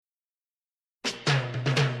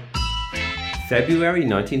February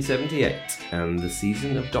 1978, and the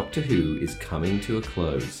season of Doctor Who is coming to a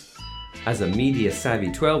close. As a media-savvy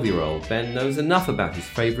 12-year-old, Ben knows enough about his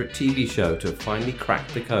favourite TV show to have finally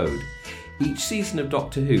cracked the code. Each season of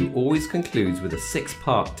Doctor Who always concludes with a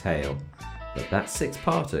 6-part tale, but that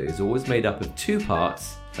 6-parter is always made up of 2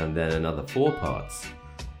 parts and then another 4 parts.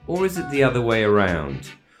 Or is it the other way around?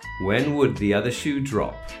 When would the other shoe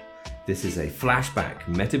drop? This is a flashback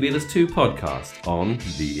Metebelis Two podcast on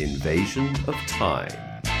the invasion of time.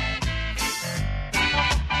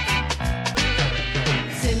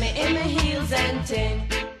 See me in my heels and ting.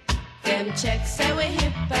 Them checks say we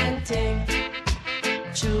hip and ting.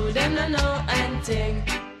 True them no know and ting.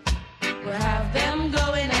 We have them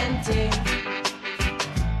going and ting.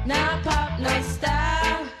 Now pop no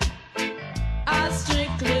style. All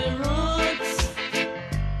strictly roots.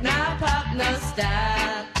 Now pop no style.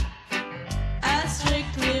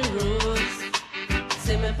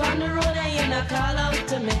 See me on the road and you not call out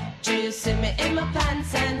to me. Do you see me in my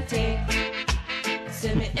pants and ting?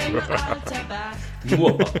 See me in my altar back.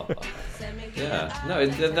 Yeah, no,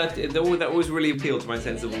 that always really appealed to my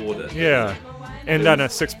sense of order. Yeah, and on a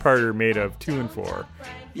 6-parter made of 2 and 4.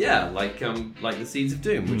 Yeah, like the Seeds of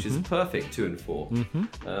Doom, which is perfect 2 and 4.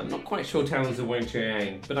 Not quite sure Talons of Weng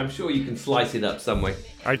Chiang, but I'm sure you can slice it up some way.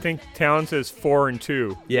 I think Talons is 4 and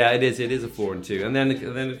 2. Yeah, it is. It is a 4 and 2, and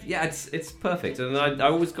then yeah, it's perfect. And I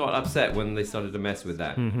always got upset when they started to mess with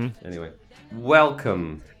that. Anyway,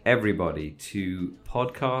 welcome everybody to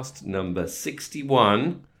podcast number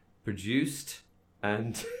 61, produced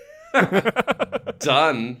and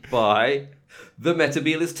done by the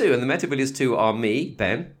Metebelis Two. And the Metebelis Two are me,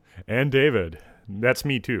 Ben. And David. That's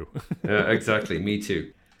me too. Exactly, me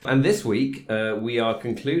too. And this week, we are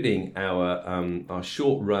concluding our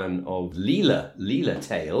short run of Leela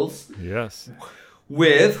Tales. Yes.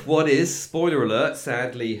 With what is, spoiler alert,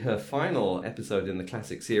 sadly her final episode in the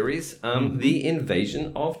classic series, The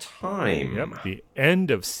Invasion of Time. Yep, the end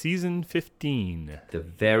of season 15. The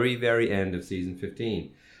very, very end of season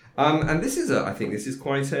 15. And this is I think this is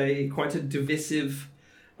quite a divisive.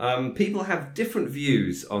 People have different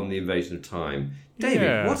views on the Invasion of Time. David,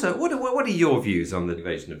 Yeah. what are your views on the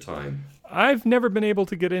Invasion of Time? I've never been able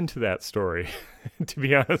to get into that story, to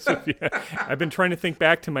be honest with you. I've been trying to think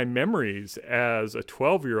back to my memories as a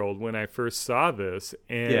 12-year-old when I first saw this,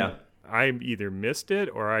 and I either missed it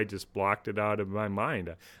or I just blocked it out of my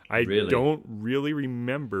mind. I don't really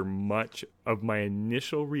remember much of my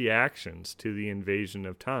initial reactions to the Invasion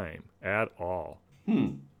of Time at all.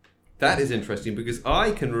 That is interesting because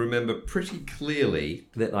I can remember pretty clearly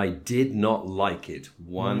that I did not like it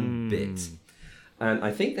one bit. And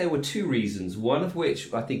I think there were 2 reasons, one of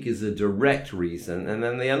which I think is a direct reason, and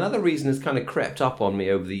then the another reason has kind of crept up on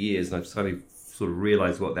me over the years, and I've sort of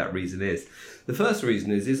realized what that reason is. The first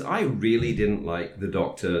reason is I really didn't like the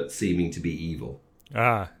Doctor seeming to be evil.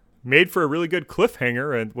 Made for a really good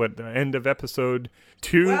cliffhanger at the end of episode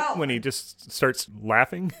 2 when he just starts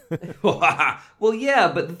laughing. Well,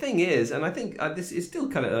 yeah, but the thing is, and I think this it still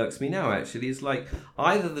kind of irks me now, actually, is like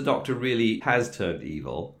either the Doctor really has turned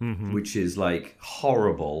evil, which is like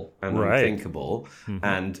horrible and unthinkable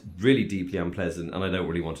and really deeply unpleasant, and I don't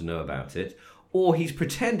really want to know about it, or he's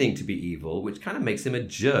pretending to be evil, which kind of makes him a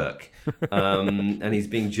jerk. And he's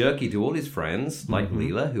being jerky to all his friends, like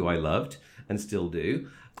Leela, who I loved and still do.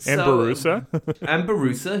 And Barusa. And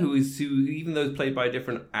Barusa, who even though played by a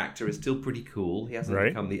different actor, is still pretty cool. He hasn't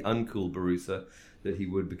become the uncool Barusa that he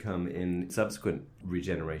would become in subsequent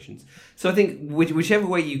regenerations. So I think whichever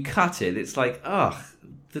way you cut it, it's like,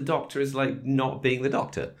 the Doctor is like not being the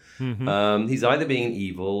Doctor. He's either being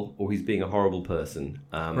evil or he's being a horrible person.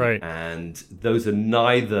 And those are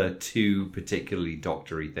neither 2 particularly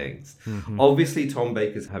doctory things. Obviously, Tom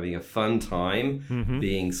Baker's having a fun time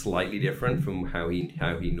being slightly different from how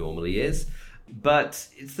he normally is. But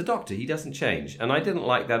it's the Doctor. He doesn't change. And I didn't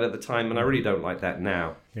like that at the time, and I really don't like that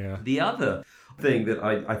now. Yeah. The other thing that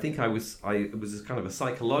I think it was kind of a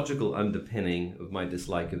psychological underpinning of my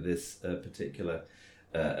dislike of this particular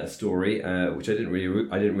story, which I didn't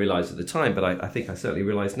realize at the time, but I think I certainly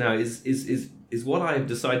realize now is what I have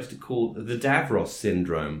decided to call the Davros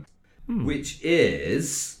syndrome, which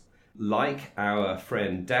is like our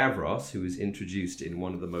friend Davros, who was introduced in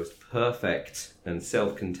one of the most perfect and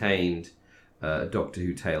self-contained Doctor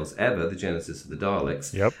Who tales ever, The Genesis of the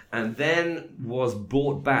Daleks, and then was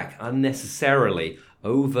brought back unnecessarily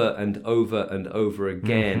over and over and over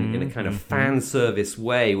again in a kind of fan service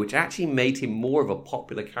way, which actually made him more of a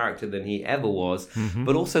popular character than he ever was,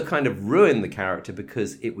 but also kind of ruined the character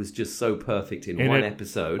because it was just so perfect in one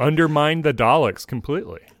episode. Undermined the Daleks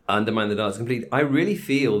completely. I really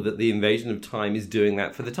feel that the Invasion of Time is doing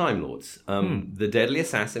that for the Time Lords. The Deadly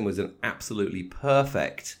Assassin was an absolutely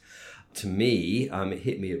perfect... To me, it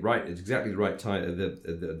hit me at exactly the right time,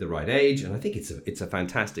 the right age, and I think it's a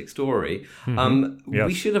fantastic story.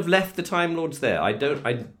 We should have left the Time Lords there. I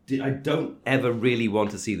don't ever really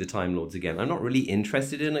want to see the Time Lords again. I'm not really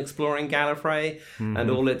interested in exploring Gallifrey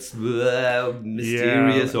and all its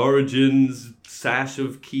mysterious origins, sash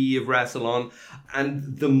of key of Rassilon.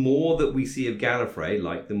 And the more that we see of Gallifrey,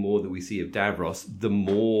 like the more that we see of Davros, the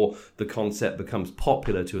more the concept becomes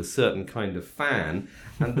popular to a certain kind of fan,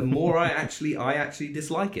 and the more I actually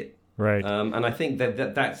dislike it. Right. And I think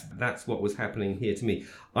that's what was happening here to me.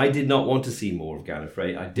 I did not want to see more of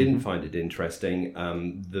Gallifrey. I didn't find it interesting.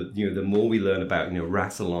 The more we learn about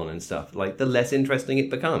Rassilon and stuff, like the less interesting it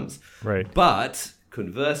becomes. Right. But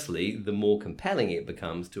conversely, the more compelling it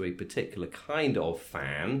becomes to a particular kind of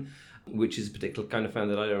fan, which is a particular kind of fan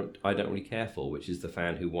that I don't really care for, which is the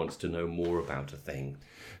fan who wants to know more about a thing.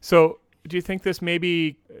 So, do you think this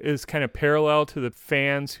maybe is kind of parallel to the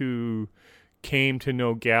fans who came to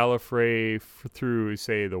know Gallifrey through,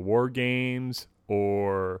 say, the War Games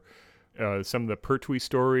or some of the Pertwee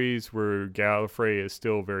stories where Gallifrey is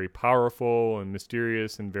still very powerful and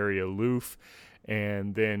mysterious and very aloof?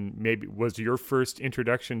 And then maybe was your first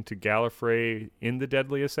introduction to Gallifrey in The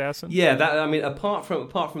Deadly Assassin? Yeah, apart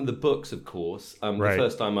from the books, of course, the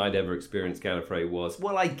first time I'd ever experienced Gallifrey was,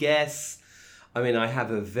 I have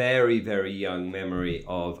a very, very young memory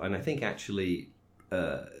of, and I think actually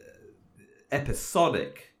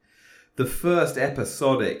episodic. The first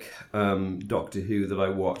episodic Doctor Who that I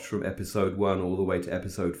watched from episode 1 all the way to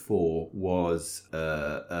episode 4 was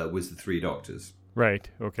The Three Doctors. Right.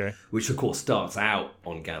 Okay. Which of course starts out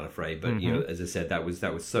on Gallifrey, but as I said, that was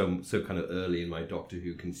so kind of early in my Doctor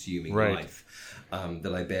Who consuming life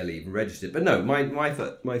that I barely even registered. But no,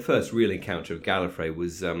 my first real encounter of Gallifrey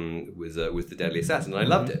was The Deadly Assassin, and I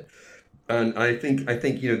loved it. And I think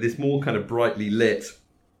this more kind of brightly lit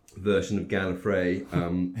version of Gallifrey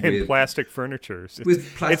with plastic furniture.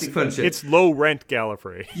 Furniture. It's low rent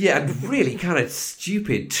Gallifrey. Yeah, and really kind of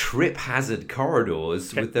stupid trip hazard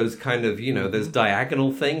corridors with those kind of those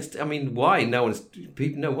diagonal things. I mean, why? No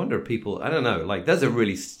wonder people. I don't know. Like those are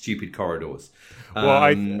really stupid corridors.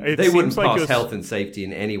 They wouldn't pass health and safety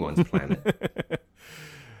in anyone's planet.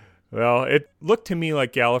 Well, it looked to me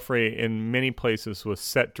like Gallifrey in many places was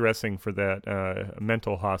set dressing for that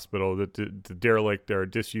mental hospital, the derelict or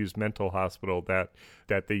disused mental hospital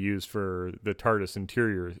that they used for the TARDIS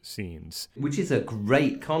interior scenes. Which is a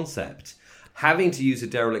great concept. Having to use a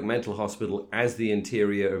derelict mental hospital as the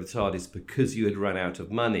interior of the TARDIS because you had run out of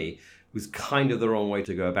money was kind of the wrong way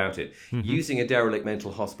to go about it. Using a derelict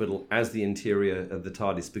mental hospital as the interior of the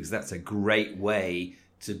TARDIS, because that's a great way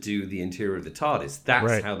to do the interior of the TARDIS.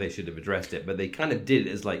 That's how they should have addressed it. But they kind of did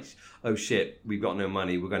it as like, oh shit, we've got no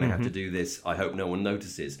money. We're going to have to do this. I hope no one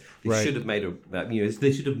notices. They should have made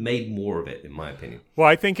they should have made more of it, in my opinion. Well,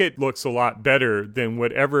 I think it looks a lot better than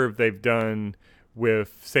whatever they've done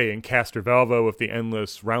with, say, in Castrovalva with the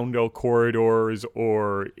endless roundel corridors,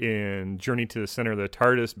 or in Journey to the Center of the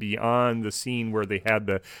TARDIS beyond the scene where they had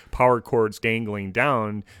the power cords dangling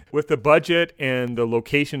down. With the budget and the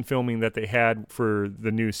location filming that they had for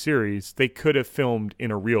the new series, they could have filmed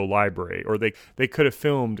in a real library, or they could have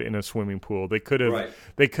filmed in a swimming pool. They could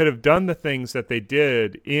have done the things that they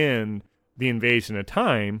did in The Invasion of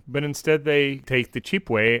Time, but instead they take the cheap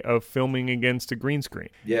way of filming against a green screen.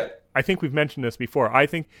 Yeah. I think we've mentioned this before. I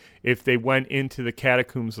think if they went into the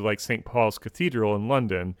catacombs of like St. Paul's Cathedral in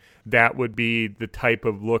London, that would be the type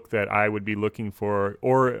of look that I would be looking for,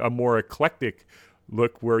 or a more eclectic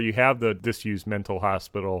look where you have the disused mental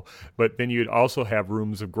hospital, but then you'd also have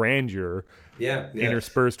rooms of grandeur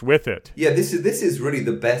interspersed with it. Yeah, this is really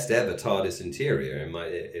the best ever TARDIS interior in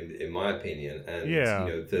my opinion. And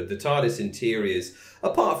the TARDIS interiors,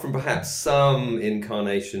 apart from perhaps some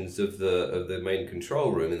incarnations of the main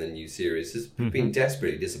control room in the new series, has been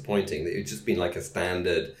desperately disappointing. It's just been like a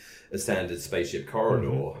standard spaceship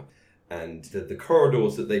corridor. And the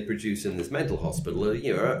corridors that they produce in this mental hospital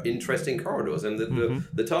are interesting corridors. And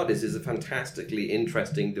the TARDIS is a fantastically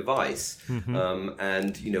interesting device.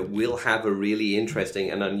 And, will have a really interesting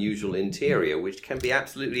and unusual interior, which can be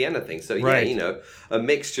absolutely anything. So, a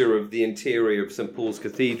mixture of the interior of St. Paul's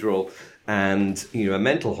Cathedral and a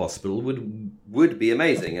mental hospital would be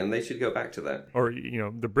amazing, and they should go back to that. Or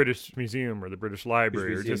the British Museum or the British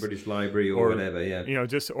Library, British Library or whatever. Yeah,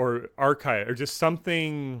 or archive or just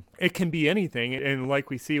something. It can be anything, and like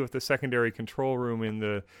we see with the secondary control room in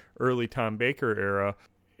the early Tom Baker era,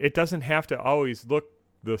 it doesn't have to always look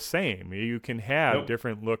the same. You can have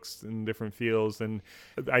different looks and different feels, and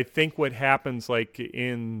I think what happens, like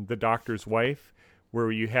in The Doctor's Wife, where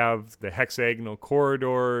you have the hexagonal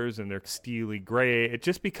corridors and they're steely gray, it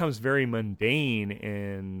just becomes very mundane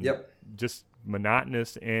and just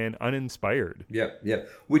monotonous and uninspired. Yeah.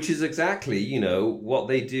 Which is exactly, what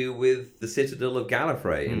they do with the Citadel of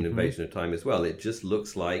Gallifrey in Invasion of Time as well. It just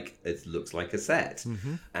looks like a set.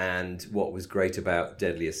 Mm-hmm. And what was great about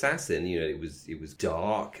Deadly Assassin, it was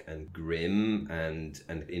dark and grim and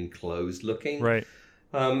enclosed looking. Right.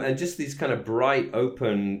 And just these kind of bright,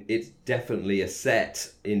 open, it's definitely a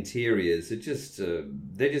set interiors. It just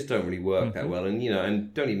they just don't really work that well. And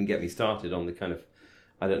and don't even get me started on the kind of,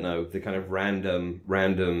 I don't know, the kind of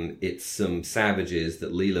random it's some savages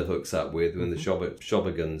that Leela hooks up with when the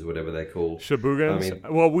Shobogans, whatever they're called.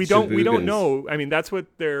 Shobogans? Well, we don't know. I mean, that's what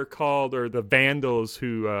they're called, or the Vandals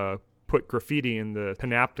who put graffiti in the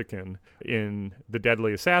Panopticon in The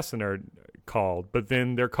Deadly Assassin are called. But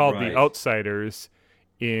then they're called the Outsiders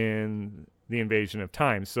in the Invasion of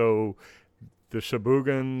Time. So the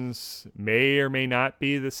Shobogans may or may not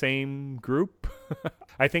be the same group.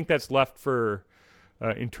 I think that's left for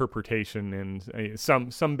interpretation, and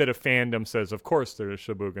some bit of fandom says, of course, they're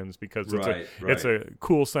Shobogans because it's a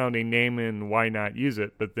cool sounding name and why not use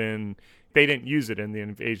it? But then they didn't use it in the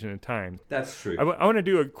Invasion of Time. That's true. I want to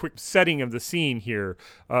do a quick setting of the scene here.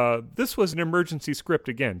 This was an emergency script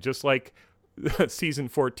again, just like season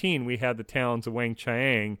 14. We had the talents of Wang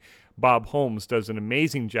Chiang. Bob Holmes does an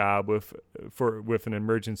amazing job with an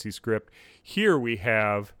emergency script. Here we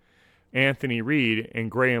have Anthony Reed and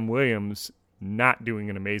Graham Williams not doing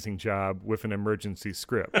an amazing job with an emergency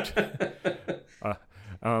script.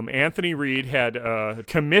 Anthony Reed had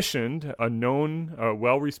commissioned a known,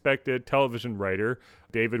 well-respected television writer,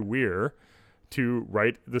 David Weir, to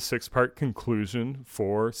write the 6-part conclusion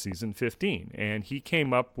for season 15. And he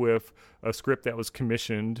came up with a script that was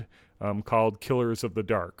commissioned called Killers of the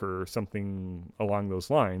Dark or something along those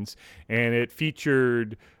lines. And it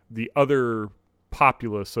featured the other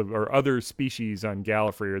populace or other species on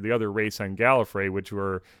Gallifrey, or the other race on Gallifrey, which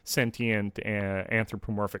were sentient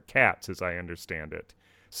anthropomorphic cats, as I understand it.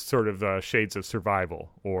 Sort of shades of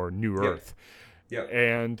survival or New Earth. Yeah.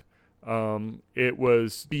 And it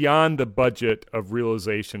was beyond the budget of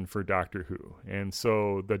realization for Doctor Who. And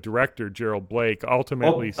so the director, Gerald Blake,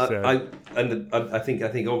 ultimately said... I think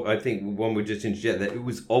one would just interject that it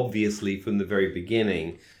was obviously from the very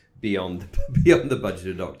beginning beyond the budget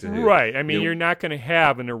of Doctor Who. Right. I mean, you're not going to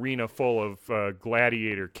have an arena full of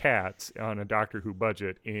gladiator cats on a Doctor Who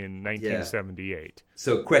budget in 1978.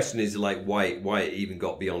 So the question is, like, why it even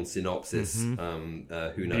got beyond synopsis? Who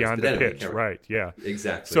knows? Beyond the pitch, right, yeah.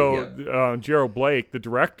 Exactly. So Gerald Blake, the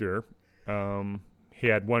director, he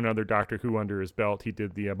had one other Doctor Who under his belt. He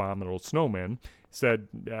did The Abominable Snowman. Said,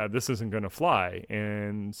 this isn't going to fly.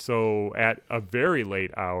 And so at a very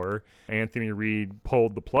late hour, Anthony Reed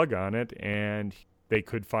pulled the plug on it, and they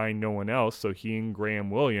could find no one else. So he and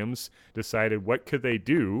Graham Williams decided what could they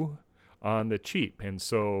do on the cheap. And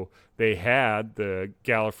so they had the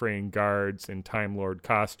Gallifreyan guards in Time Lord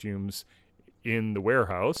costumes in the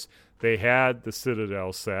warehouse. They had the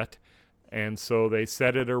Citadel set. And so they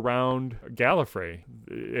set it around Gallifrey.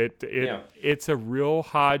 It's a real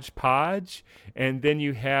hodgepodge. And then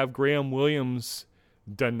you have Graham Williams'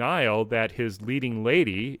 denial that his leading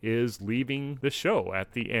lady is leaving the show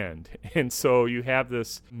at the end. And so you have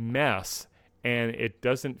this mess, and it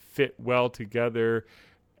doesn't fit well together.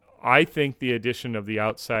 I think the addition of the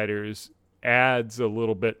Outsiders adds a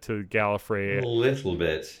little bit to Gallifrey. A little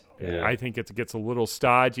bit. Yeah. I think it gets a little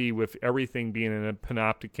stodgy with everything being in a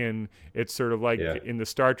panopticon. It's sort of like in the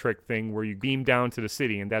Star Trek thing where you beam down to the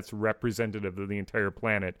city and that's representative of the entire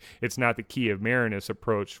planet. It's not the Key of Marinus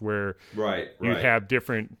approach where you have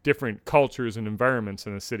different cultures and environments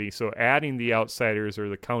in a city. So adding the Outsiders or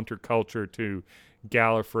the counterculture to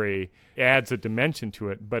Gallifrey adds a dimension to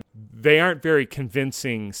it, but they aren't very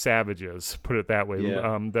convincing savages, put it that way.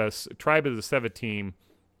 Yeah. The Tribe of the Seventeen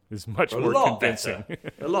is much more convincing.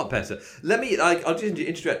 A lot better. I'll just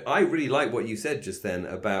interject. I really like what you said just then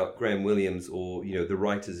about Graham Williams, or the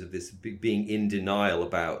writers of this being in denial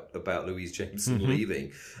about Louise Jameson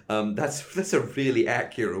leaving. That's a really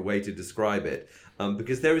accurate way to describe it,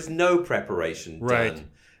 because there is no preparation done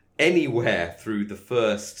anywhere through the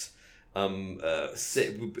first right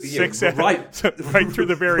through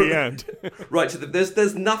the very end. Right to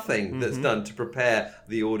there's nothing that's done to prepare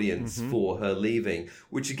the audience for her leaving,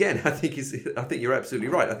 which again I think you're absolutely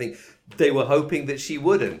right. I think they were hoping that she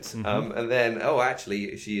wouldn't, and then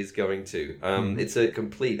actually she is going to. It's a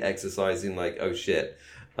complete exercise in like, oh shit,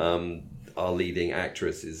 our leading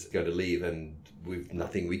actress is going to leave, and we've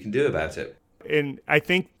nothing we can do about it. And I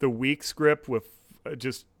think the weak script with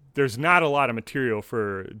just. There's not a lot of material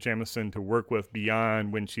for Jameson to work with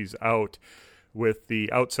beyond when she's out with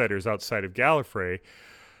the outsiders outside of Gallifrey.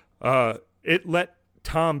 It let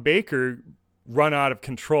Tom Baker run out of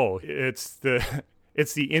control. It's the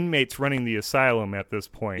inmates running the asylum at this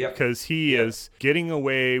point, because he is getting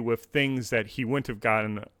away with things that he wouldn't have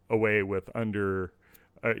gotten away with under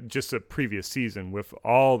just a previous season, with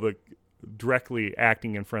all the directly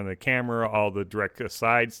acting in front of the camera, all the direct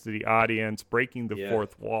asides to the audience, breaking the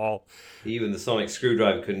fourth wall. Even the sonic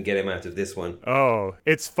screwdriver couldn't get him out of this one. Oh,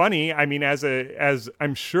 it's funny. I mean, as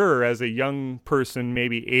I'm sure as a young person,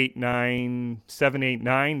 maybe 7, 8,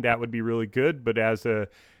 9, that would be really good. But as a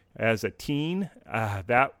teen,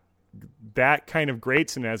 that kind of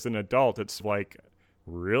grates, and as an adult, it's like,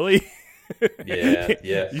 really?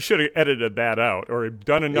 Yeah. You should have edited that out, or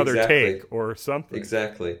done another take, or something.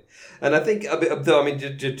 Exactly. And I think, though, I mean,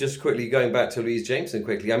 just quickly going back to Louise Jameson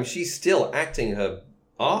quickly, I mean, she's still acting her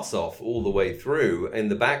arse off all the way through in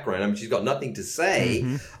the background. I mean, she's got nothing to say.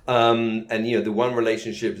 And, the one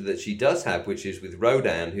relationship that she does have, which is with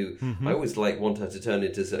Rodan, who I always want her to turn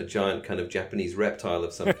into a giant kind of Japanese reptile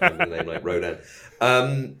of some kind, with a name like Rodan.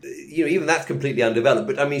 Even that's completely undeveloped.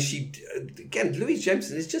 But I mean, Louise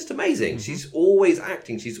Jameson is just amazing. She's always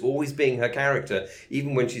acting. She's always being her character,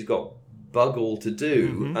 even when she's got bug all to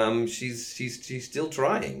do. She's still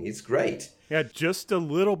trying. It's great. Yeah, just a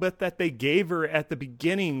little bit that they gave her at the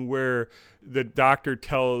beginning, where the doctor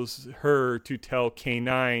tells her to tell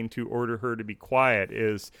K9 to order her to be quiet,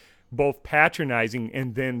 is both patronizing,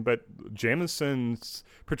 but Jameson's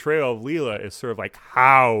portrayal of Leela is sort of like,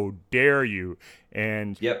 how dare you?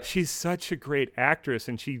 And she's such a great actress,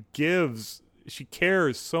 and she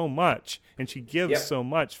cares so much, and she gives so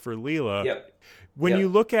much for Leela. When you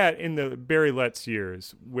look at in the Barry Letts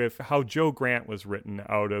years with how Joe Grant was written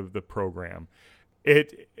out of the program,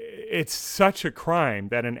 it's such a crime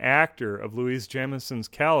that an actor of Louise Jameson's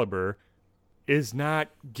caliber is not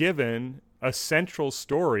given a central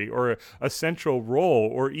story or a central role,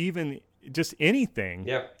 or even just anything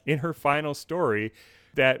in her final story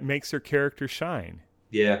that makes her character shine.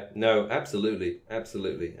 Yeah, no, absolutely. And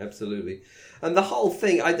the whole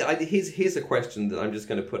thing, here's a question that I'm just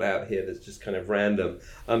going to put out here that's just kind of random.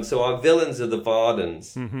 So our villains are the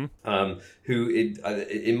Vardens, who,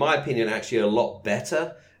 in my opinion, actually are a lot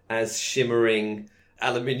better as shimmering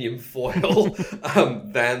aluminium foil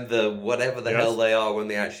than the whatever the hell they are when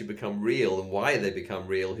they actually become real. And why they become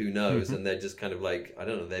real, who knows? And they're just kind of like, I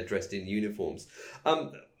don't know, they're dressed in uniforms.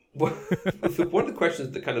 One of the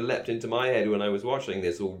questions that kind of leapt into my head when I was watching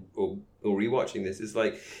this or rewatching this is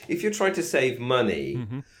like, if you're trying to save money,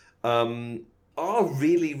 are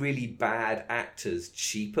really, really bad actors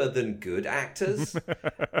cheaper than good actors?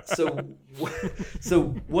 So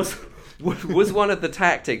was one of the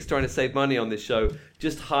tactics trying to save money on this show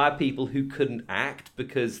just hire people who couldn't act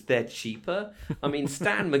because they're cheaper? I mean,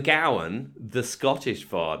 Stan McGowan, the Scottish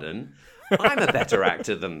Varden, I'm a better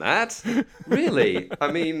actor than that. Really? I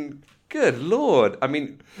mean, good Lord. I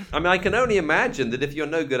mean, I can only imagine that if you're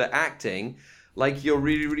no good at acting, like you're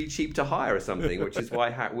really, really cheap to hire or something, which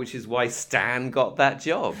is why Stan got that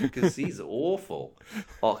job, because he's awful.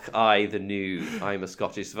 I'm a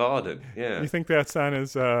Scottish Varden. Yeah. You think that's on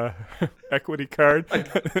his equity card? I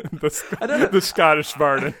don't know. The Scottish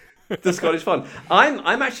Varden. The Scottish Varden.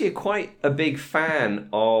 I'm actually quite a big fan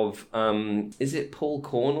of is it Paul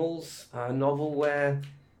Cornell's novel where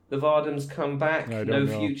the Vardens come back? No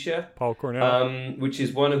Future. Paul Cornell. Which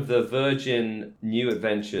is one of the Virgin New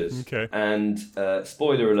Adventures. Okay. And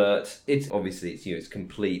spoiler alert, it's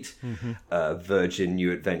complete Virgin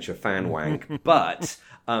New Adventure fan wank. But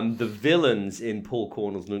the villains in Paul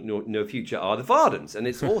Cornell's No Future are the Vardens, and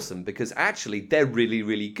it's awesome because actually they're really,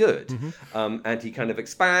 really good. And he kind of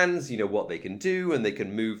expands, what they can do, and they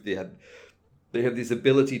can move. They have this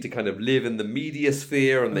ability to kind of live in the media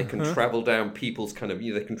sphere, and they can travel down people's kind of,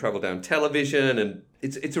 they can travel down television, and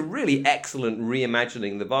it's a really excellent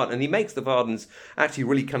reimagining of the Vardens, and he makes the Vardens actually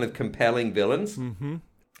really kind of compelling villains.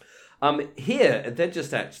 Here, they're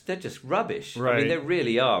just rubbish. Right. I mean, they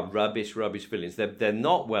really are rubbish villains. They're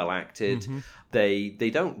not well acted.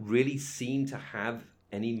 They don't really seem to have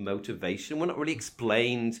any motivation. We're not really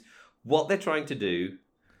explained what they're trying to do,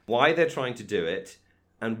 why they're trying to do it.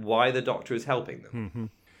 and why the Doctor is helping them. Mm-hmm.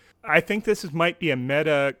 I think might be a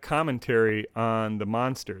meta commentary on the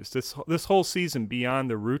monsters. This whole season, beyond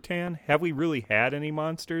the Rutan, have we really had any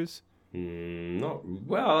monsters? Not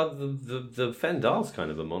well. The Fendal's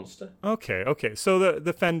kind of a monster. Okay. So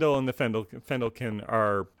the Fendal and the Fendalkin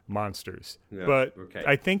are monsters, but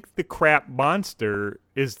I think the crap monster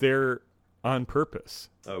is there on purpose.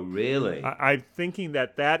 Oh, really? I'm thinking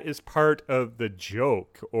that is part of the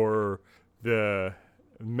joke or the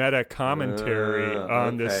meta commentary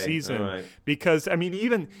on this season, because I mean,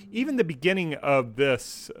 even the beginning of the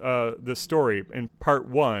story in part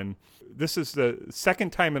 1. This is the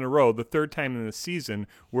second time in a row, the third time in the season,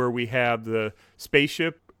 where we have the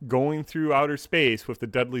spaceship going through outer space with the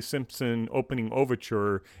Dudley Simpson opening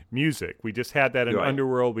overture music. We just had that in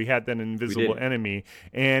Underworld. We had that in Invisible Enemy.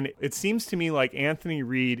 And it seems to me like Anthony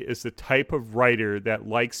Reid is the type of writer that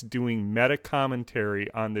likes doing meta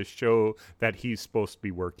commentary on the show that he's supposed to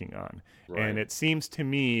be working on. Right. And it seems to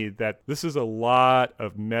me that this is a lot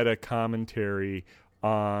of meta commentary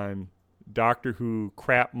on Doctor Who,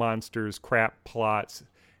 crap monsters, crap plots,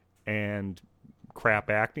 and crap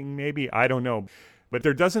acting, maybe. I don't know. But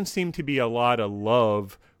there doesn't seem to be a lot of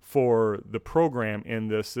love for the program in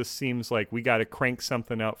this. This seems like we got to crank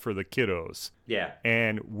something out for the kiddos. Yeah.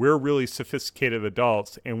 And we're really sophisticated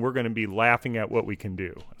adults, and we're going to be laughing at what we can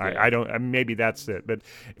do. Yeah. I don't. Maybe that's it. But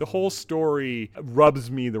the whole story rubs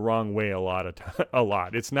me the wrong way a lot.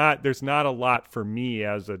 It's not. There's not a lot for me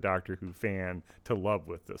as a Doctor Who fan to love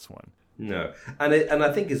with this one. No, and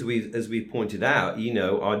I think as we pointed out,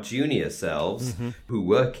 our junior selves who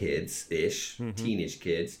were kids-ish, teenish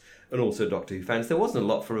kids, and also Doctor Who fans, there wasn't a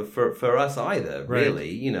lot for us either,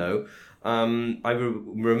 really. I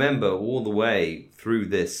remember all the way through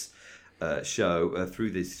this show,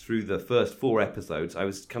 through the first 4 episodes, I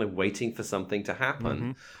was kind of waiting for something to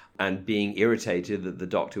happen. And being irritated that the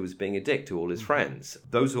Doctor was being a dick to all his friends.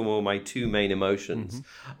 Those were my 2 main emotions.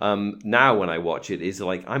 Now when I watch it, is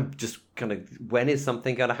like, I'm just kind of, when is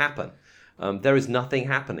something going to happen? There is nothing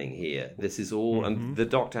happening here. This is all, and the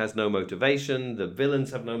Doctor has no motivation. The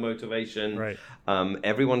villains have no motivation. Right.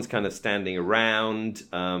 Everyone's kind of standing around.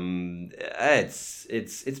 It's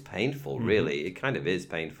painful, really. It kind of is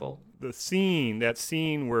painful. That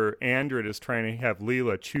scene where Andred is trying to have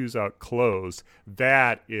Leela choose out clothes,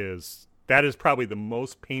 that is probably the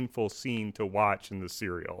most painful scene to watch in the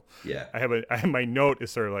serial. Yeah. I have my note is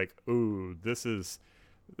sort of like, ooh, this is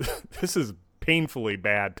painfully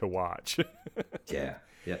bad to watch. Yeah.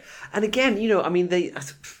 Yeah, and again, I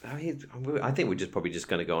think we're probably just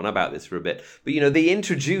going to go on about this for a bit. But they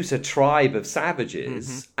introduce a tribe of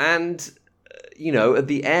savages, and at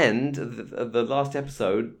the end of the last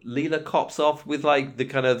episode, Leela cops off with like the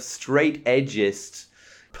kind of straight edgest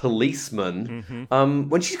policeman.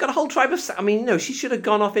 When she's got a whole tribe of, she should have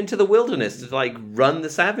gone off into the wilderness to like run the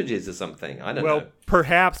savages or something. I don't know. Well,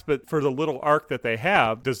 perhaps, but for the little arc that they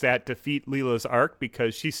have, does that defeat Leela's arc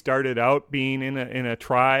because she started out being in a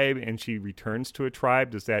tribe and she returns to a tribe?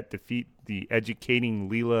 Does that defeat the educating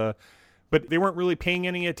Leela? But they weren't really paying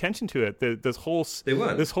any attention to it. This whole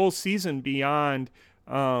season beyond,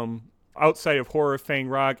 outside of Horror of Fang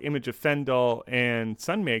Rock, Image of Fendal, and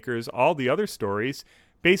Sunmakers, all the other stories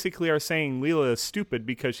basically are saying Leela is stupid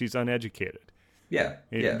because she's uneducated. Yeah.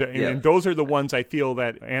 And those are the ones I feel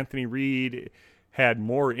that Anthony Reid had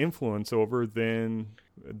more influence over than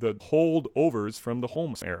the holdovers from the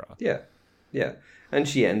Holmes era. Yeah. And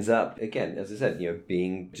she ends up, again, as I said,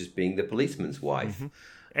 being the policeman's wife.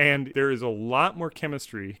 And there is a lot more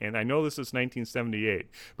chemistry, and I know this is 1978,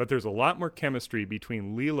 but there's a lot more chemistry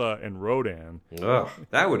between Leela and Rodan. Oh,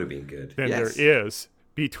 that would have been good. Than there is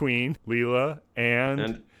between Leela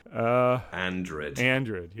and Andred.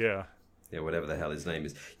 Andred, yeah. Yeah, whatever the hell his name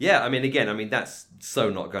is. Yeah, that's so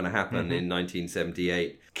not going to happen in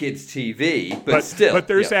 1978 kids TV, but still. But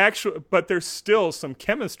there's still some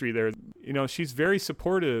chemistry there. She's very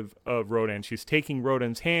supportive of Rodan. She's taking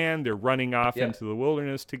Rodan's hand. They're running off into the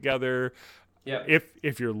wilderness together. Yeah.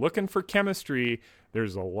 If you're looking for chemistry,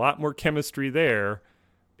 there's a lot more chemistry there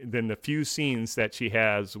than the few scenes that she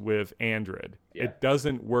has with Andred. Yeah. It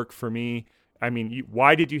doesn't work for me.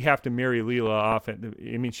 Why did you have to marry Leela off?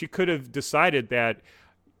 She could have decided that,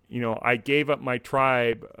 I gave up my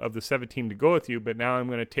tribe of the 17 to go with you, but now I'm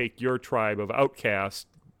going to take your tribe of outcast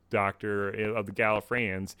Doctor of the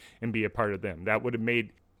Gallifreyans and be a part of them. That would have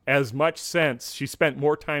made as much sense. She spent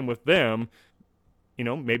more time with them.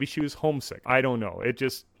 Maybe she was homesick. I don't know. It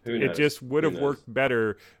just would have worked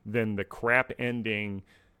better than the crap ending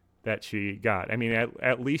that she got.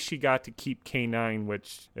 At least she got to keep K9,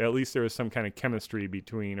 which at least there was some kind of chemistry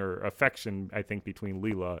between, or affection, I think, between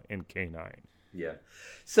Leela and K9. Yeah.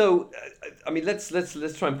 So, I mean, let's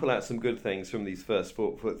try and pull out some good things from these first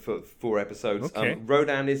four episodes. Okay.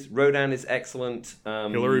 Rodan is excellent.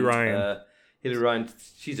 Hilary Ryan. Hilary Ryan,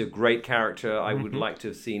 she's a great character. I would like to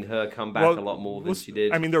have seen her come back a lot more than she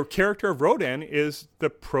did. I mean, the character of Rodan is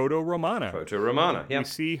the Proto-Romana. Proto-Romana, yeah. We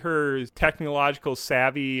see her technological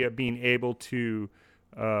savvy of being able to,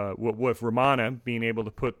 with Romana, being able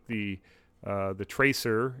to put the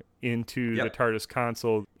tracer into the TARDIS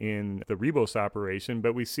console in the Rebos operation,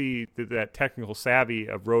 but we see that technical savvy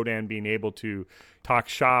of Rodan being able to talk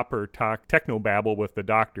shop or talk technobabble with the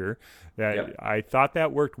Doctor. I thought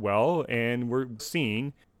that worked well, and we're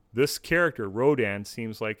seeing this character, Rodan,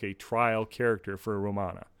 seems like a trial character for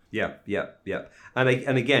Romana. Yeah. And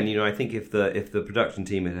again, I think if the production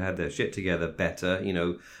team had their shit together better,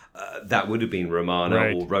 that would have been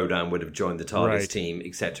Romana, or Rodan would have joined the TARDIS team,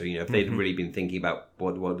 etc. If they'd really been thinking about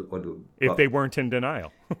what if they weren't in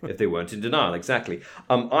denial. If they weren't in denial, exactly.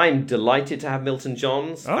 I'm delighted to have Milton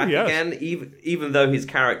Johns back again, even though his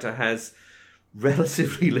character has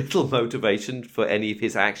relatively little motivation for any of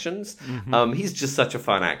his actions. He's just such a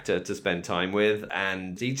fun actor to spend time with,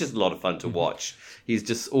 and he's just a lot of fun to watch. He's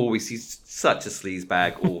such a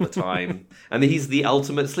sleazebag all the time, and he's the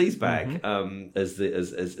ultimate sleazebag as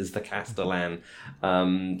the Castellan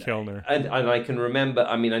Kellner. And I can remember,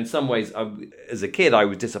 I mean, in some ways, as a kid, I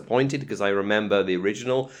was disappointed because I remember the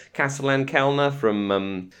original Castellan Kellner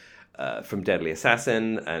from Deadly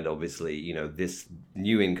Assassin, and obviously, this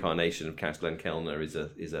new incarnation of Castellan Kellner is a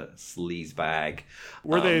sleazebag.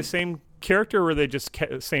 Were they the same character, or were they just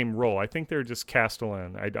same role? I think they're just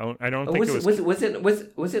Castellan. I don't think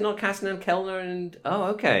was it not Castellan Kellner and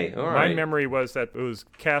okay, all right. My memory was that it was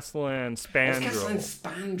Castellan Spandrel. Castellan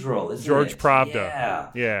Spandrel, isn't George it?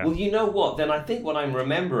 Pravda. Yeah. Well, you know what? Then I think what I'm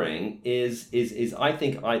remembering is I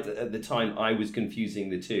think at the time I was confusing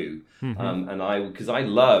the two, because I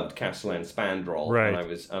loved Castellan Spandrel, right?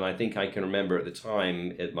 And I think I can remember at the time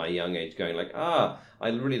at my young age going like, I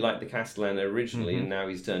really liked the Castellan originally, and now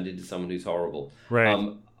he's turned into someone who's horrible.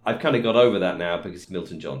 Right. I've kind of got over that now because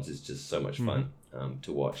Milton Johns is just so much fun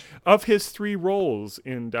to watch. Of his three roles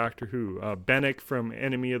in Doctor Who, Bennick from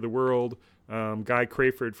Enemy of the World, Guy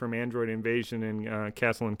Crayford from Android Invasion, and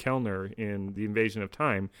Castellan Kellner in The Invasion of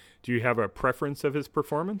Time, do you have a preference of his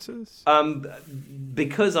performances?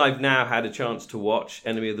 Because I've now had a chance to watch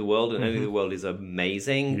Enemy of the World, and Enemy of the World is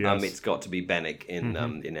amazing. Yes. It's got to be Bennick in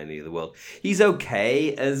Enemy of the World. He's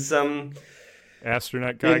okay as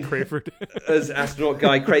Astronaut Guy Crayford. As astronaut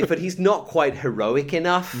Guy Crayford, he's not quite heroic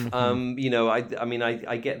enough.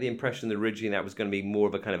 I get the impression that originally that was going to be more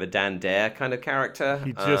of a kind of a Dan Dare kind of character.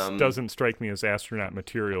 He just doesn't strike me as astronaut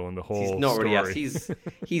material in the whole he's not story. Really,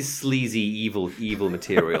 he's sleazy, evil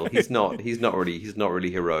material. He's not really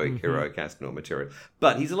heroic astronaut material.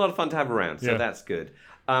 But he's a lot of fun to have around, so that's good.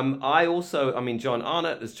 John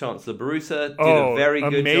Arnott as Chancellor Barusa did a very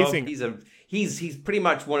good job. He's pretty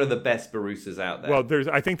much one of the best Barusas out there. Well,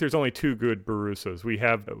 I think there's only two good Barusas. We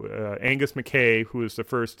have Angus MacKay, who is the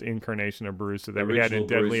first incarnation of Barusa that we had in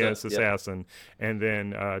Deadly Assassin, and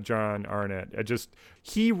then John Arnott.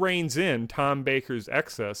 He reins in Tom Baker's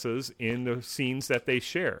excesses in the scenes that they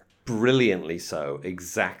share. Brilliantly so,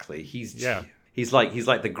 exactly. He's like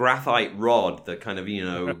the graphite rod that kind of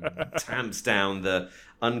tamps down the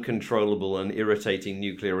uncontrollable and irritating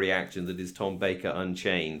nuclear reaction that is Tom Baker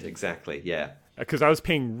Unchained. Exactly, yeah. Because I was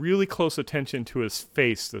paying really close attention to his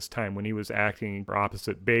face this time when he was acting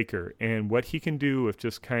opposite Baker, and what he can do with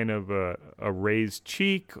just kind of a raised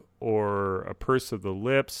cheek or a purse of the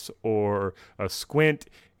lips or a squint.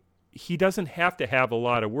 He doesn't have to have a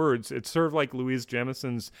lot of words. It's sort of like Louise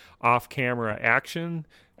Jemison's off-camera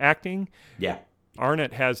acting. Yeah.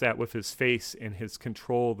 Arnott has that with his face and his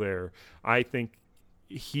control there. I think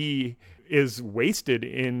he is wasted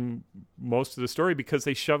in most of the story because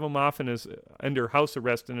they shove him off under house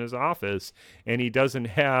arrest in his office, and he doesn't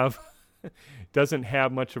have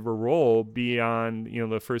much of a role beyond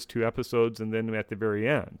the first two episodes and then at the very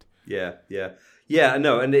end. Yeah.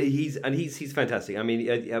 No, and he's fantastic. I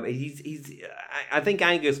mean, I think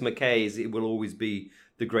Angus MacKay will always be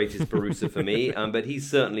the greatest Barusa for me, but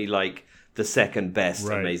he's certainly like the second best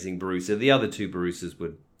amazing Barusa. The other two Barusas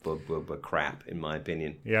were crap, in my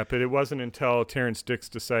opinion. Yeah, but it wasn't until Terrence Dicks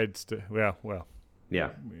decides to... Well. Yeah.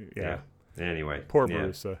 Anyway. Poor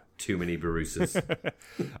Barusa. Too many Barusas.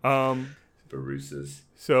 Barusas.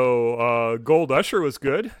 So, Gold Usher was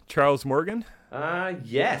good. Charles Morgan.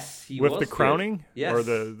 Yes, he with was the crowning, yes. or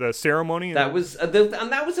the ceremony. That was and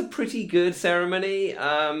that was a pretty good ceremony.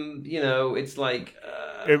 It's like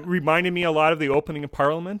It reminded me a lot of the opening of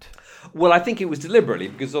Parliament. Well, I think it was deliberately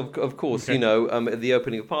because, of course, at the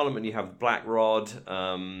opening of Parliament, you have Black Rod,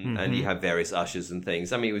 and you have various ushers and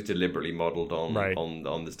things. I mean, it was deliberately modelled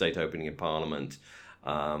on the state opening of Parliament,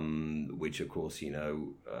 which, of course, I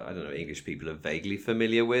don't know, English people are vaguely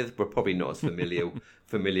familiar with. We're probably not as familiar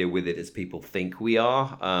with it as people think we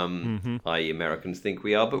are, i.e. Americans think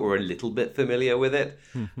we are, but we're a little bit familiar with it.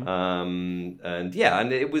 And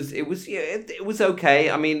it was okay.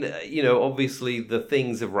 I mean, obviously the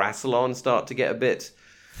things of Rassilon start to get a bit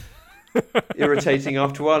irritating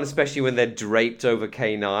after a while, especially when they're draped over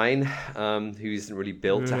K9, who isn't really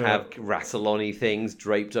built to have Rassilon-y things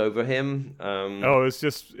draped over him.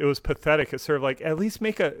 It was pathetic. It's sort of like, at least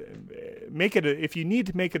make it if you need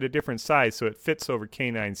to make it a different size so it fits over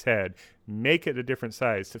K9's head, make it a different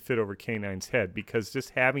size to fit over K9's head, because just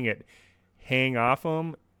having it hang off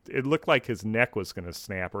him, it looked like his neck was going to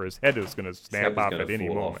snap or his head was going to snap off at any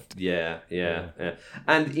moment. Yeah. And,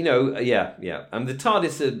 and the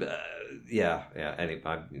TARDIS...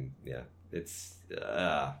 It's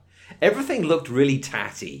everything looked really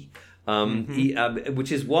tatty,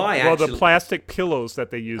 which is why the plastic pillows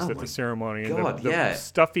that they used at the ceremony, and the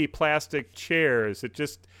stuffy plastic chairs. It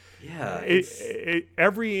just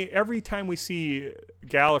every time we see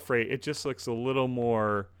Gallifrey, it just looks a little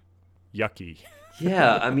more yucky.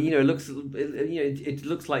 Yeah, I mean, it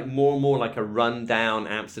looks like more and more like a run-down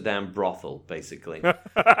Amsterdam brothel, basically.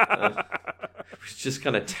 It's just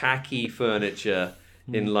kind of tacky furniture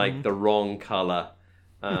in like the wrong color.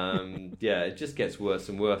 It just gets worse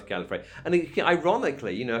and worse, Gallifrey. And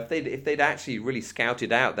ironically, if they'd actually really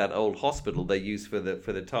scouted out that old hospital they used for the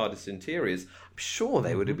TARDIS interiors, I'm sure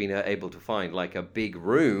they would have been able to find like a big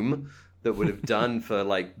room that would have done for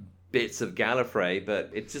like bits of Gallifrey, but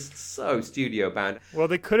it's just so studio bound. Well,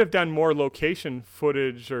 they could have done more location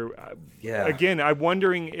footage, or again, I'm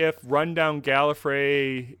wondering if Rundown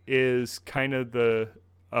Gallifrey is kind of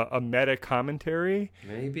a meta commentary.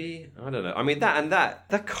 Maybe, I don't know. I mean,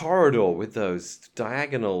 that corridor with those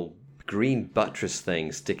diagonal green buttress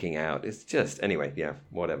things sticking out, it's just, anyway,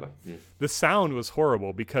 whatever. The sound was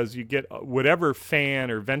horrible because you get whatever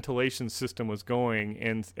fan or ventilation system was going,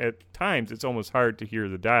 and at times it's almost hard to hear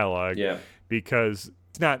the dialogue because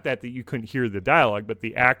it's not that you couldn't hear the dialogue, but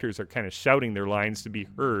the actors are kind of shouting their lines to be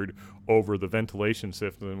heard over the ventilation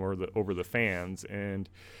system or over the fans, and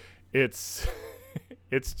it's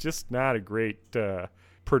just not a great low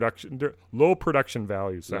production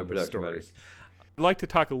values of the story. I'd like to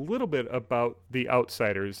talk a little bit about the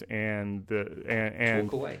Outsiders and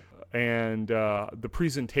the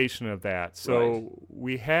presentation of that. So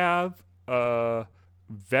we have a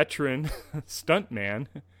veteran stuntman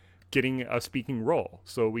getting a speaking role.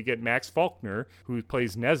 So we get Max Faulkner, who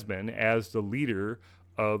plays Nesbin, as the leader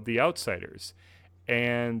of the Outsiders.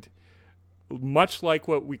 And much like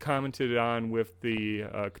what we commented on with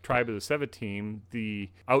the Tribe of the Seven team, the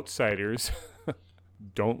Outsiders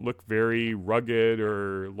don't look very rugged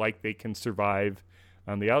or like they can survive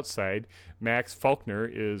on the outside. Max Faulkner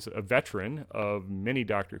is a veteran of many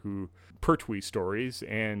Doctor Who Pertwee stories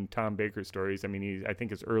and Tom Baker stories. I mean, I think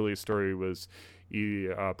his earliest story was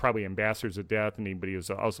probably Ambassadors of Death, but he was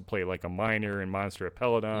also played like a miner in Monster of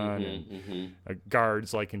Peladon, and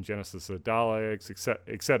guards like in Genesis of the Daleks, et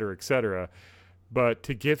cetera, et cetera. But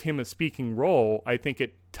to give him a speaking role, I think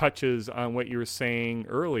it touches on what you were saying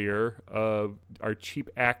earlier of, are cheap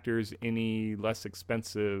actors any less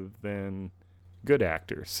expensive than good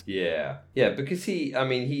actors? Yeah, because he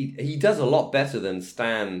does a lot better than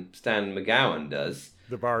Stan McGowan does.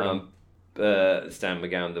 The Varden. Stan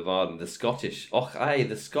McGowan, the Varden, the Scottish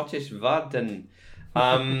Varden.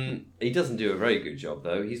 He doesn't do a very good job,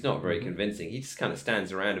 though. He's not very convincing. He just kind of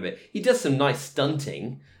stands around a bit. He does some nice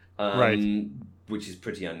stunting. Which is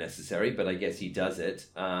pretty unnecessary, but I guess he does it.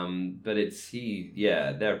 But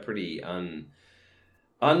they're pretty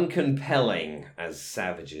uncompelling as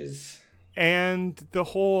savages. And the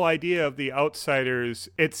whole idea of the Outsiders,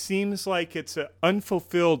 it seems like it's an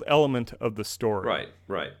unfulfilled element of the story.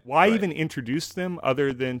 Right. Why even introduce them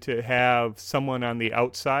other than to have someone on the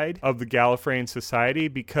outside of the Gallifreyan society?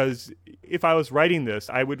 Because if I was writing this,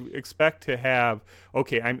 I would expect to have,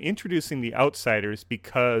 I'm introducing the Outsiders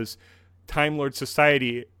because Time Lord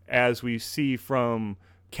Society, as we see from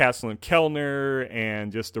Castle and Kellner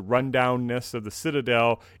and just the rundownness of the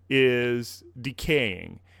Citadel, is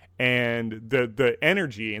decaying. And the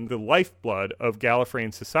energy and the lifeblood of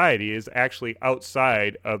Gallifreyan society is actually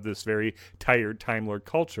outside of this very tired Time Lord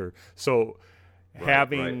culture. So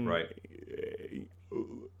having a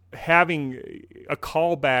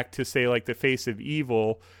callback to, say, like the Face of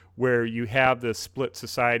Evil, where you have the split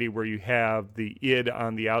society where you have the id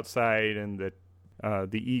on the outside and the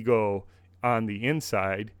ego on the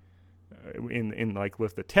inside, in like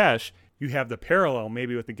with the Tesh, you have the parallel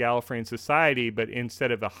maybe with the Gallifreyan society, but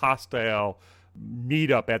instead of the hostile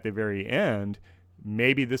meetup at the very end,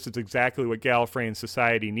 maybe this is exactly what Gallifreyan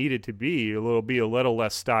society needed to be. A little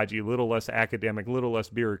less stodgy, a little less academic, a little less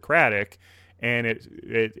bureaucratic, and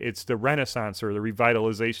it's the renaissance or the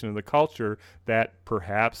revitalization of the culture that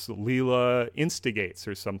perhaps Leela instigates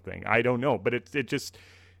or something. I don't know, but it just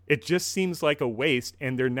seems like a waste,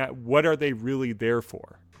 and they're not. What are they really there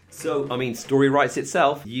for? So, I mean, story writes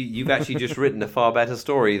itself. You've actually just written a far better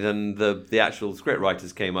story than the actual script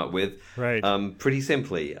writers came up with. Right. Pretty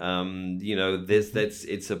simply.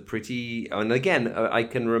 It's a pretty... And again, I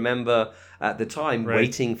can remember at the time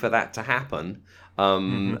waiting for that to happen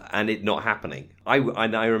and it not happening. I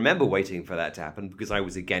remember waiting for that to happen because I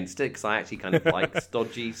was against it, because I actually kind of like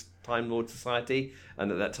stodgy Time Lord society.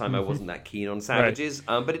 And at that time, I wasn't that keen on savages.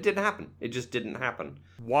 Right. But it didn't happen. It just didn't happen.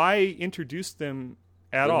 Why introduce them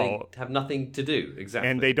at all? They have nothing to do, exactly.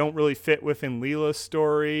 And they don't really fit within Leela's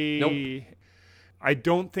story. Nope. I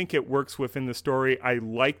don't think it works within the story. I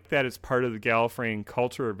like that it's part of the Gallifreyan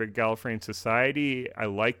culture or the Gallifreyan society. I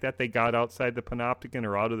like that they got outside the Panopticon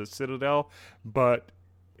or out of the Citadel, but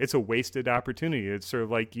it's a wasted opportunity. It's sort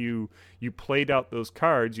of like you played out those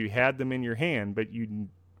cards, you had them in your hand, but you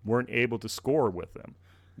weren't able to score with them.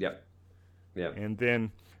 Yep. And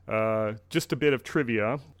then... just a bit of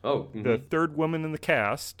trivia. The third woman in the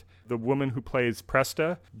cast, the woman who plays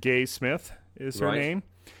Presta, Gay Smith is her name.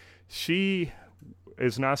 She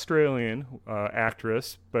is an Australian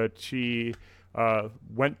actress, but she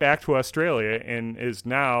went back to Australia and is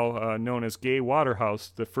now known as Gay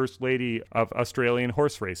Waterhouse, the first lady of Australian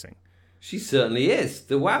horse racing. She certainly is.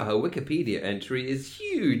 Her Wikipedia entry is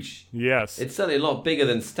huge. Yes. It's certainly a lot bigger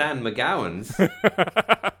than Stan McGowan's.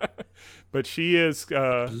 But she is...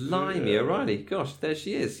 Blimey, O'Reilly. Gosh, there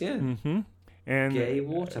she is, yeah. Mm-hmm. And Gay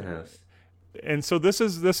Waterhouse. And so this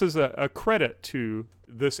is a credit to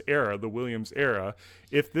this era, the Williams era.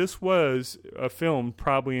 If this was a film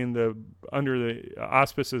probably under the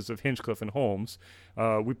auspices of Hinchcliffe and Holmes,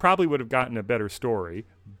 we probably would have gotten a better story,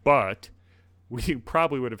 but we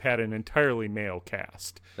probably would have had an entirely male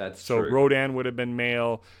cast. That's true. So Rodan would have been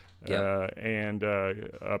male... Yep. And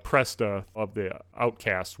Presta of the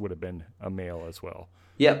Outcast would have been a male as well.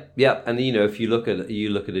 Yep. And if you look at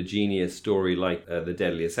a genius story like The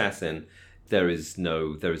Deadly Assassin, there is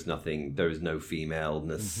no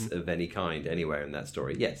femaleness of any kind anywhere in that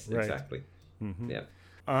story. Yes, right. Exactly. Mm-hmm. Yeah.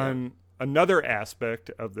 On another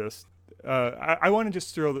aspect of this, I want to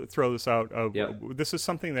just throw this out. This is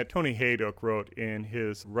something that Tony Haydock wrote in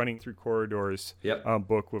his Running Through Corridors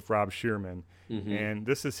book with Rob Shearman. Mm-hmm. And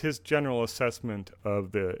this is his general assessment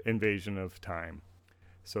of the invasion of time.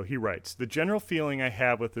 So he writes, "The general feeling I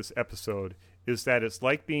have with this episode is that it's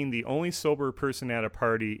like being the only sober person at a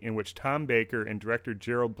party in which Tom Baker and director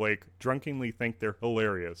Gerald Blake drunkenly think they're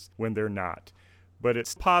hilarious when they're not. But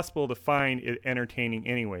it's possible to find it entertaining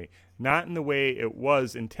anyway, not in the way it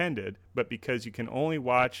was intended, but because you can only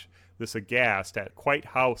watch this aghast at quite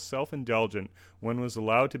how self-indulgent one was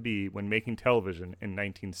allowed to be when making television in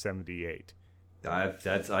 1978.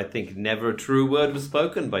 That's, I think, never a true word was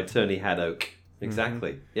spoken by Tony Haddock.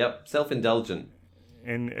 Exactly. Mm-hmm. Yep, self-indulgent.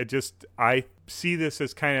 And I see this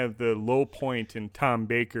as kind of the low point in Tom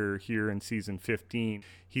Baker here in season 15.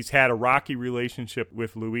 He's had a rocky relationship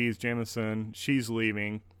with Louise Jameson. She's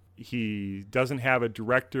leaving. He doesn't have a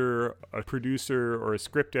director, a producer, or a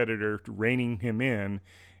script editor reining him in.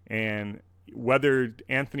 And whether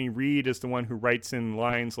Anthony Reed is the one who writes in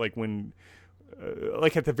lines like when...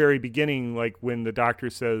 like at the very beginning, like when the doctor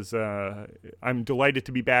says, I'm delighted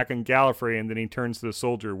to be back on Gallifrey, and then he turns to the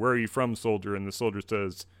soldier, where are you from, soldier? And the soldier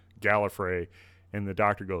says, Gallifrey. And the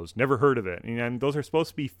doctor goes, never heard of it. And those are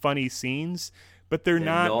supposed to be funny scenes, but they're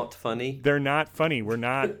not funny. They're not funny. We're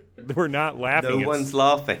not laughing. No one's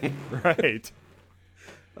laughing. Right.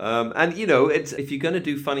 And it's if you're going to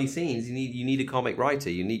do funny scenes, you need a comic writer.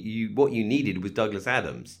 What you needed was Douglas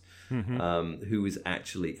Adams. Mm-hmm. Who was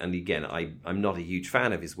actually, and again, I'm not a huge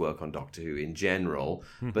fan of his work on Doctor Who in general,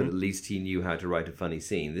 but at least he knew how to write a funny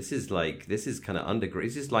scene. This is kind of undergrad.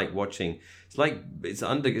 This is like watching. It's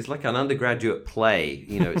like an undergraduate play.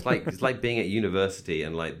 It's like being at university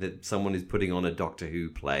and like that someone is putting on a Doctor Who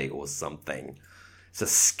play or something. It's a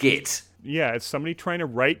skit. Yeah, it's somebody trying to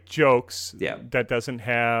write jokes. That doesn't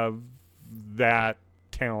have that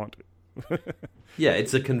talent. Yeah,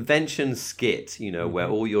 it's a convention skit, where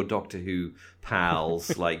all your Doctor Who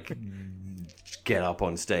pals like get up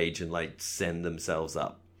on stage and like send themselves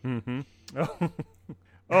up. Mm-hmm.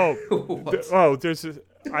 I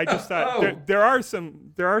just thought there are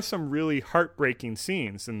some really heartbreaking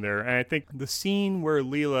scenes in there, and I think the scene where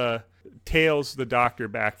Leela tails the Doctor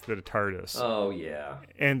back to the TARDIS. Oh yeah.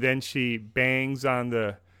 And then she bangs on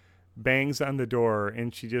the door,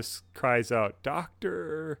 and she just cries out,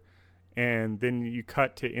 "Doctor!" And then you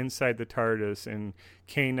cut to inside the TARDIS, and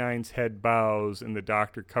K9's head bows, and the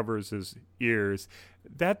Doctor covers his ears.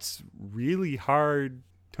 That's really hard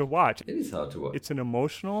to watch. It is hard to watch. It's an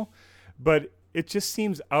emotional, but it just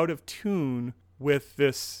seems out of tune with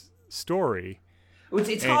this story.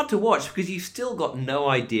 It's hard to watch because you've still got no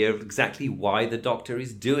idea of exactly why the Doctor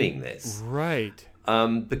is doing this. Right.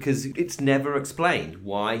 Because it's never explained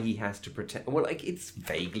why he has to pretend. Well, like, it's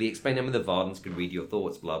vaguely explained. I mean, the Vardens can read your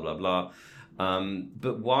thoughts, blah, blah, blah.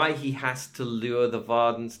 But why he has to lure the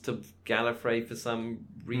Vardens to Gallifrey for some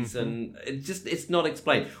reason, it's not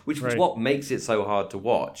explained, which is what makes it so hard to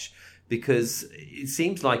watch. Because it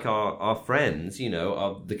seems like our friends,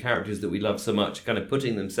 the characters that we love so much, are kind of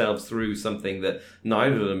putting themselves through something that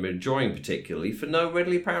neither of them are enjoying particularly for no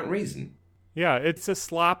readily apparent reason. Yeah, it's a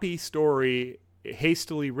sloppy story,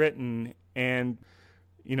 hastily written, and,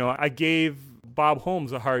 I gave Bob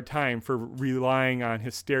Holmes a hard time for relying on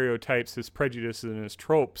his stereotypes, his prejudices, and his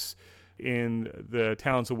tropes in the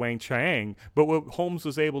Towns of Wang Chiang. But what Holmes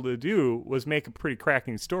was able to do was make a pretty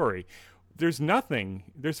cracking story. There's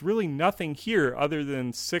really nothing here other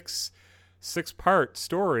than six-part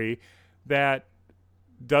story that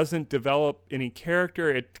doesn't develop any character.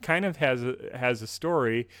 It kind of has a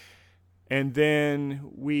story, and then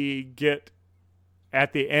we get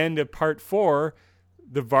at the end of part 4,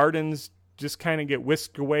 the Vardens just kind of get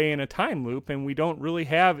whisked away in a time loop, and we don't really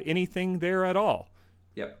have anything there at all.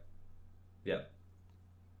 Yep. Yeah.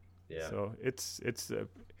 So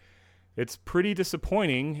it's pretty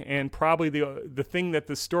disappointing, and probably the thing that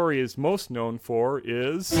the story is most known for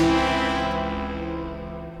is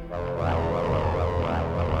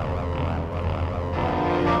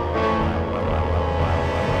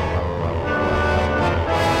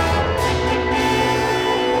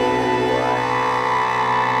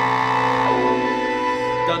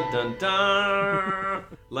dun dun dun,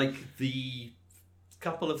 like the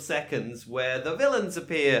couple of seconds where the villains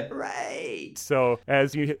appear. Right. So,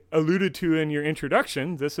 as you alluded to in your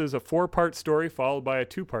introduction, this is a 4-part story followed by a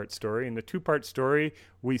 2-part story. In the 2-part story,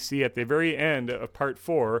 we see at the very end of part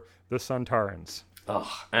 4 the Sontarans.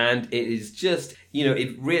 Oh, and it is just,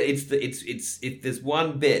 if there's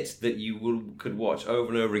one bit that you could watch over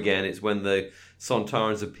and over again, it's when the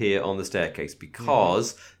Sontarans appear on the staircase,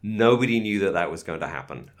 because nobody knew that was going to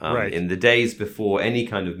happen. Right. In the days before any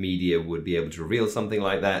kind of media would be able to reveal something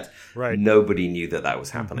like that, nobody knew that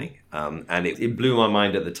was happening. And it blew my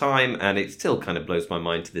mind at the time, and it still kind of blows my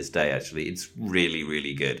mind to this day, actually. It's really,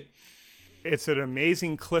 really good. It's an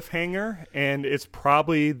amazing cliffhanger, and it's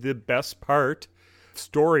probably the best part,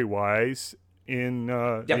 story-wise, in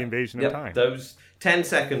the Invasion of Time. Those 10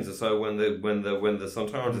 seconds or so when the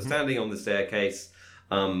Sontarans are standing on the staircase,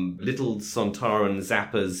 little Sontaran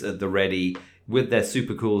zappers at the ready with their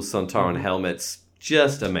super cool Sontaran helmets,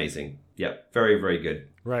 just amazing. Yeah, very, very good.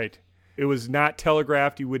 Right. It was not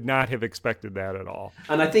telegraphed. You would not have expected that at all.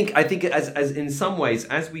 And I think as in some ways,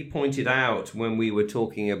 as we pointed out when we were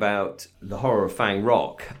talking about the horror of Fang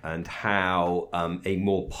Rock and how a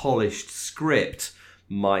more polished script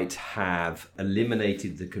might have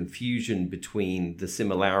eliminated the confusion between the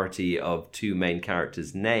similarity of two main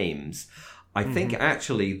characters' names, I think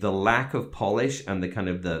actually the lack of polish and the kind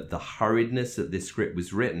of the hurriedness that this script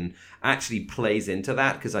was written actually plays into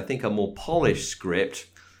that, because I think a more polished script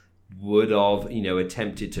would have,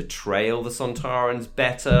 attempted to trail the Sontarans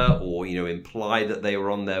better, or, imply that they were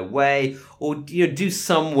on their way, or, do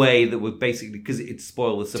some way that would basically, because it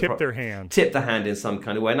spoiled the surprise. Tip the hand in some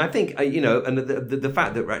kind of way. And I think, and the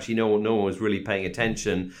fact that actually no one was really paying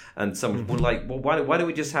attention, and someone was like, well, why don't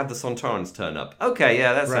we just have the Sontarans turn up? Okay,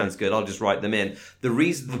 yeah, that sounds good. I'll just write them in. The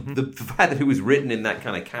reason, the fact that it was written in that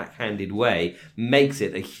kind of cat-handed way makes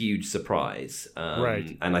it a huge surprise.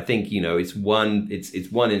 Right. And I think, it's one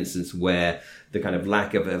instance where the kind of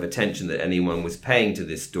lack of attention that anyone was paying to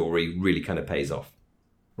this story really kind of pays off.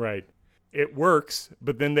 Right. It works,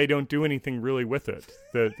 but then they don't do anything really with it.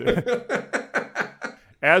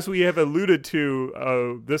 As we have alluded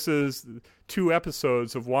to, this is 2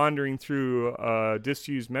 episodes of wandering through a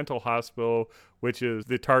disused mental hospital, which is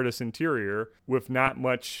the TARDIS interior, with not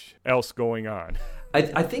much else going on.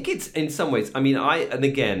 I think it's, in some ways, I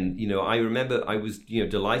remember I was,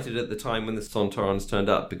 delighted at the time when the Sontarans turned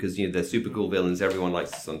up, because, they're super cool villains, everyone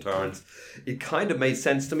likes the Sontarans. It kind of made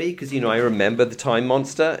sense to me, because, I remember the Time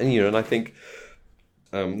Monster, and, and I think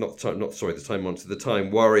the Time Monster, the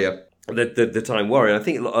Time Warrior. The Time Warrior. I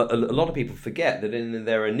think a lot of people forget that in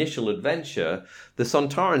their initial adventure, the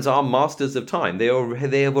Sontarans are masters of time. They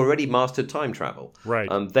have already mastered time travel. Right.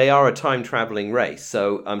 They are a time traveling race.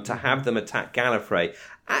 So to have them attack Gallifrey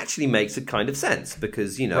actually makes a kind of sense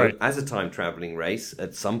because as a time traveling race,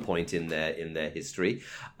 at some point in their history,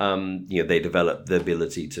 they develop the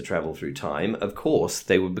ability to travel through time. Of course,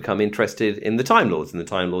 they would become interested in the Time Lords, and the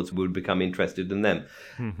Time Lords would become interested in them.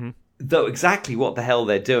 Mm-hmm. Though exactly what the hell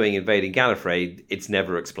they're doing invading Gallifrey, it's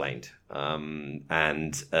never explained. And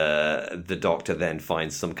the Doctor then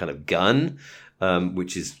finds some kind of gun,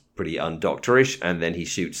 which is pretty undoctorish, and then he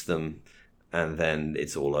shoots them, and then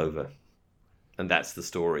it's all over. And that's the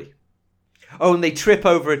story. Oh, and they trip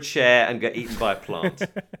over a chair and get eaten by a plant.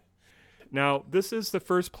 Now, this is the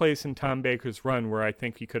first place in Tom Baker's run where I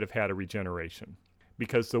think he could have had a regeneration.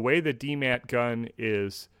 Because the way the DMAT gun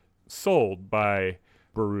is sold by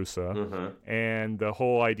Barusa, and the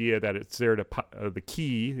whole idea that it's there to the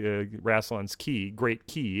key, Rassilon's key, great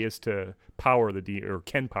key, is to power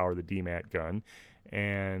can power the DMAT gun,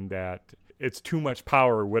 and that it's too much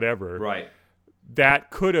power or whatever. Right. That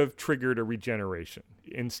could have triggered a regeneration.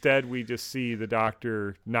 Instead, we just see the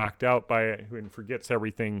Doctor knocked out by it and forgets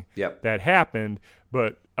everything that happened.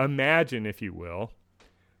 But imagine, if you will,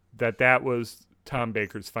 that was Tom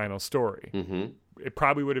Baker's final story. Mm-hmm. It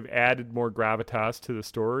probably would have added more gravitas to the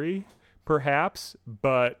story, perhaps.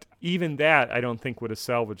 But even that, I don't think would have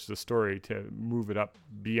salvaged the story to move it up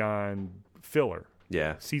beyond filler.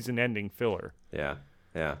 Yeah. Season-ending filler. Yeah.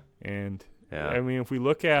 Yeah. And, I mean, if we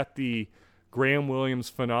look at the Graham Williams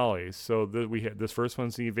finales, so we had this first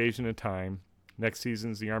one's The Invasion of Time. Next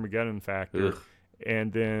season's The Armageddon Factor. Ugh.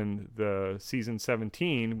 And then the season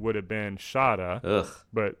 17 would have been Shada,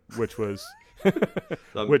 which was...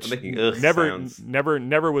 which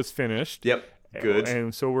never was finished. Yep, good.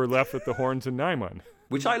 And so we're left with the Horns of Nimon,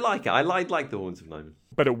 which I like. I like the Horns of Nimon,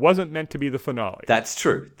 but it wasn't meant to be the finale. That's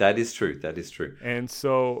true. That is true. And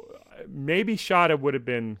so maybe Shada would have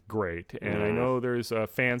been great. And I know there's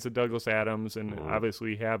fans of Douglas Adams, and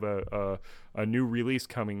obviously have a new release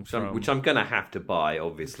coming which I'm gonna have to buy,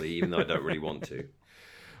 obviously, even though I don't really want to.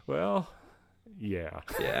 Well. Yeah.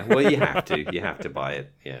 Well, you have to buy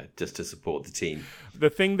it, just to support the team. The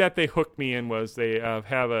thing that they hooked me in was they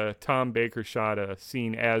have a Tom Baker Shada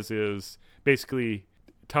scene as is, basically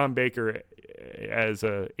Tom Baker as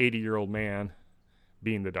a 80-year-old man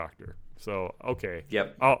being the Doctor. So, okay.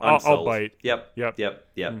 Yep. I'll bite. Yep.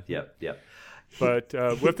 But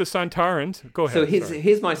with the Sontarans, go ahead. So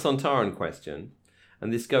here's my Sontaran question,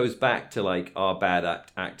 and this goes back to are bad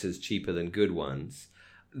actors cheaper than good ones?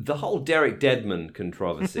 The whole Derek Deadman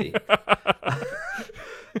controversy.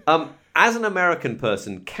 As an American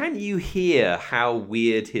person, can you hear how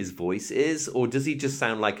weird his voice is, or does he just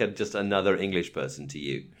sound like just another English person to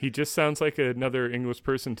you? He just sounds like another English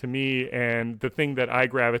person to me, and the thing that I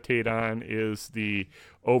gravitate on is the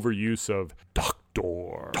overuse of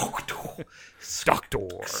Doctor.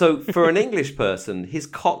 So for an English person, his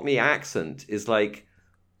Cockney accent is like,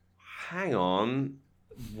 hang on,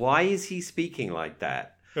 why is he speaking like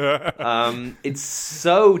that? It's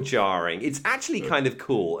so jarring. It's actually kind of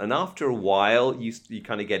cool, and after a while you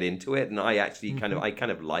kind of get into it, and I actually kind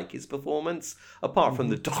of like his performance, apart from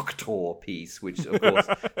the Doctor piece, which of course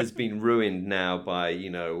has been ruined now by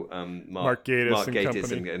Mark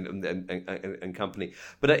Gatiss and company.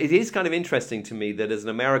 But it is kind of interesting to me that as an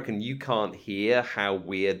American you can't hear how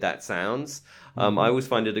weird that sounds. I always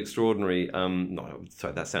find it extraordinary.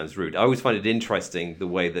 Sorry, that sounds rude. I always find it interesting the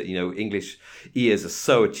way that English ears are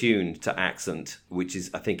so attuned to accent, which is,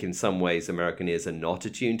 I think, in some ways American ears are not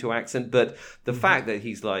attuned to accent. But the fact that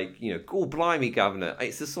he's like, "God blimey, Governor,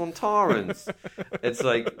 it's the Sontarans." It's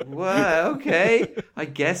like, well, okay, I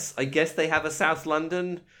guess they have a South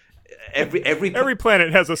London. Every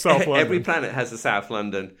planet has a South London. Every planet has a South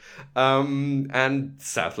London, and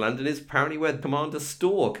South London is apparently where Commander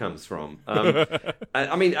Store comes from. He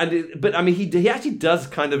actually does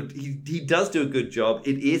he does do a good job.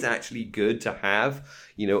 It is actually good to have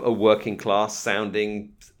a working class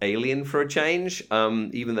sounding alien for a change,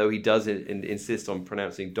 even though he does insist on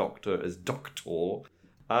pronouncing Doctor as Doctor.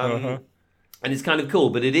 And it's kind of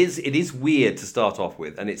cool, but it is weird to start off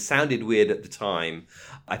with, and it sounded weird at the time.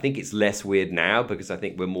 I think it's less weird now because I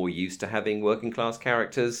think we're more used to having working class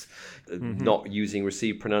characters not using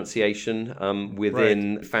received pronunciation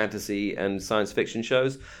within fantasy and science fiction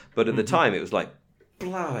shows. But at the time, it was like,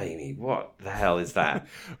 blimey, what the hell is that?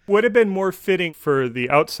 Would have been more fitting for the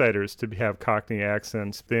outsiders to have Cockney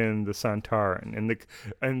accents than the Sontaran,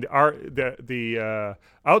 and the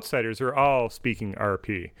outsiders are all speaking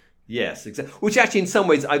RP. Yes, exactly. Which actually, in some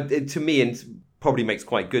ways, to me, probably makes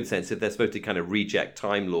quite good sense if they're supposed to kind of reject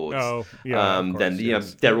Time Lords. Oh, yeah. Of course, then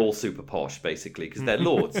yes. they're all super posh, basically, because they're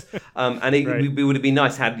lords. And it would have been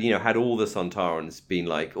nice had all the Sontarans been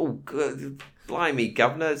like, oh, blimey,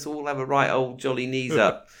 governor, let's all have a right old jolly knees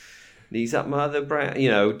up. Knees up, Mother Brown.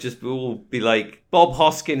 Just all be like Bob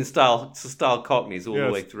Hoskins style Cockneys all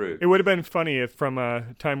the way through. It would have been funny if from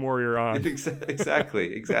Time Warrior on.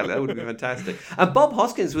 Exactly. That would have been fantastic. And Bob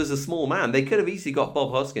Hoskins was a small man. They could have easily got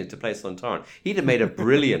Bob Hoskins to play Sontaran. He'd have made a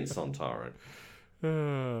brilliant Sontaran.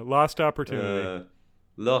 Lost opportunity.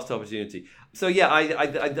 Lost opportunity. So yeah,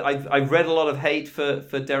 I've read a lot of hate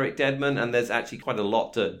for Derek Dedman, and there's actually quite a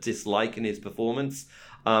lot to dislike in his performance.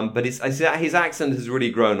 But his accent has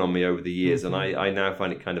really grown on me over the years, and I now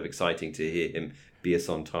find it kind of exciting to hear him be a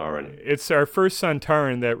Sontaran. It's our first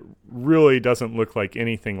Sontaran that really doesn't look like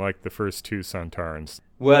anything like the first two Sontarans.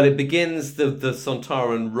 Well, it begins the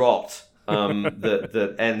Sontaran rot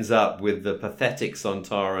that ends up with the pathetic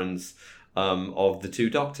Sontarans of the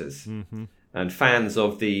two Doctors. Mm-hmm. And fans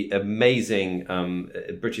of the amazing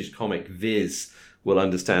British comic Viz will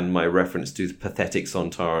understand my reference to pathetic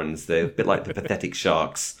Sontarans. They're a bit like the pathetic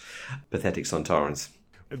sharks. Pathetic Sontarans.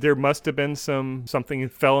 There must have been something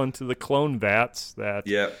that fell into the clone vats that...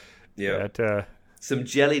 Yeah. That, some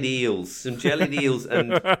jellied eels and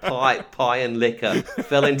pie and liquor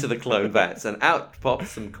fell into the clone vats, and out popped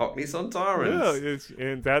some Cockney Sontarans. Yeah,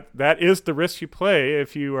 and that is the risk you play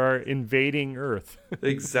if you are invading Earth.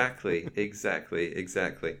 Exactly.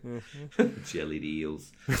 Mm-hmm. Jellied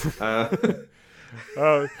eels.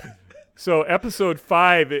 So episode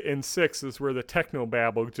 5 and 6 is where the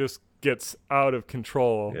technobabble just gets out of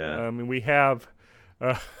control. Yeah. We have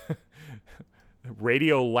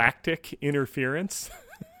radiolactic interference.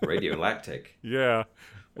 Radiolactic? Yeah.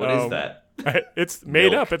 What is that? It's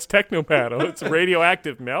made up. It's technobabble. It's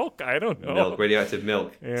radioactive milk? I don't know. Radioactive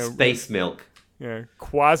milk. Space milk. Yeah,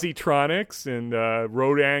 Quasitronics, and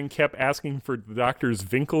Rodan kept asking for the Doctor's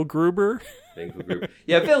Winkelgruber.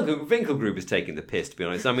 Yeah, Winkelgruber is taking the piss, to be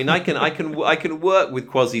honest. I mean, I can work with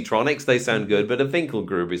Quasitronics; they sound good, but a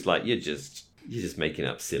Winkelgruber is like you're just making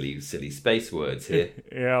up silly space words here.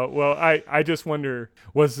 Yeah, well, I just wonder,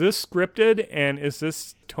 was this scripted, and is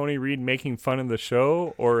this Tony Reed making fun of the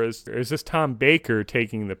show, or is this Tom Baker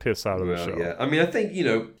taking the piss out of the show? Yeah, I mean, I think,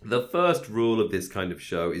 the first rule of this kind of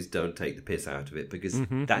show is don't take the piss out of it, because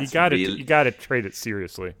that's you got to treat it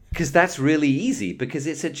seriously. Because that's really easy, because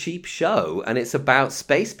it's a cheap show, and it's about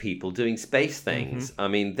space people doing space things. I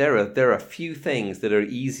mean, there are few things that are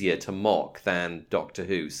easier to mock than Doctor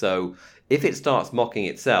Who, so... If it starts mocking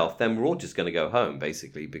itself, then we're all just going to go home,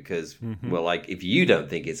 basically, because, well, like, if you don't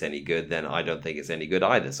think it's any good, then I don't think it's any good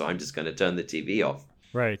either, so I'm just going to turn the TV off.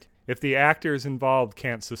 Right. If the actors involved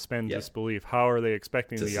can't suspend disbelief, how are they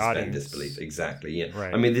expecting the audience? To suspend disbelief, exactly, yeah.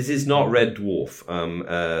 Right. I mean, this is not Red Dwarf, and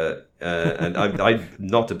I'm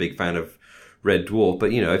not a big fan of Red Dwarf,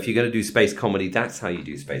 but, if you're going to do space comedy, that's how you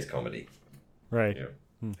do space comedy. Right. Yeah.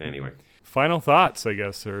 Anyway. Final thoughts, I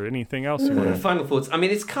guess, or anything else you want to... Final thoughts. I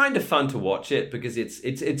mean, it's kind of fun to watch it because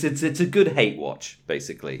it's a good hate watch,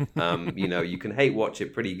 basically. You can hate watch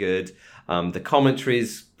it pretty good. The commentary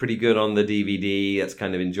is pretty good on the DVD. That's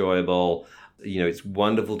kind of enjoyable. It's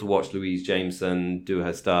wonderful to watch Louise Jameson do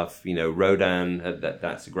her stuff. Rodan,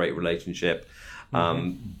 that's a great relationship.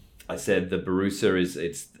 I said the Barusa is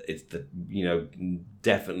it's the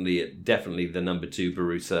definitely the number 2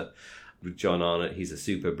 Barusa. With John Arnott, he's a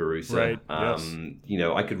super Barusa. Right, yes.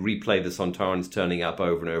 I could replay the Sontarans turning up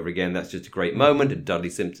over and over again. That's just a great moment. And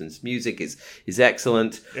Dudley Simpson's music is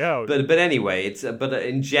excellent. Yeah. But anyway, but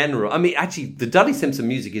in general, I mean, actually, the Dudley Simpson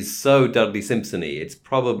music is so Dudley Simpson-y. It's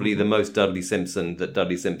probably the most Dudley Simpson that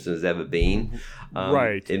Dudley Simpson has ever been.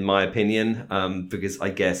 Right. In my opinion, because I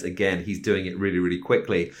guess, again, he's doing it really, really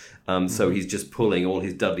quickly. So he's just pulling all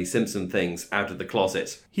his Dudley Simpson things out of the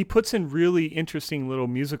closet. He puts in really interesting little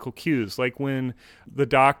musical cues, like when the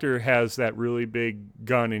Doctor has that really big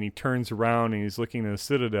gun and he turns around and he's looking at a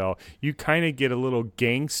citadel. You kind of get a little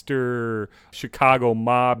gangster Chicago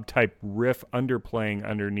mob type riff underplaying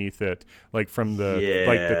underneath it, like from the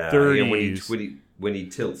 30s. Yeah, when he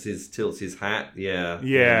tilts his hat,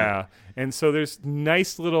 yeah. And so there's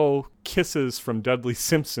nice little kisses from Dudley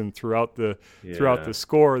Simpson throughout the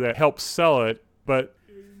score that helps sell it. But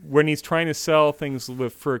when he's trying to sell things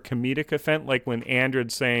for a comedic effect, like when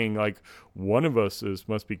Andred's saying like one of us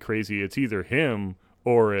must be crazy, it's either him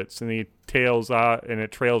or and he trails off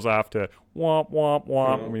to womp womp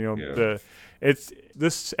womp. It's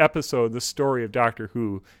this episode, the story of Doctor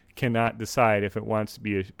Who, cannot decide if it wants to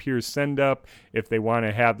be a pure send-up, if they want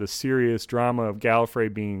to have the serious drama of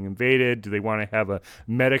Gallifrey being invaded, do they want to have a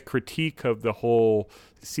meta-critique of the whole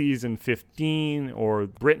season 15, or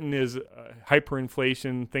Britain is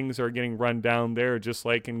hyperinflation, things are getting run down there, just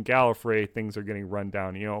like in Gallifrey, things are getting run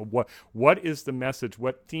down. What is the message?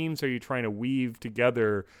 What themes are you trying to weave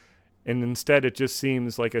together? And instead, it just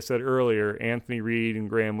seems, like I said earlier, Anthony Reid and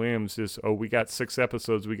Graham Williams just, we got 6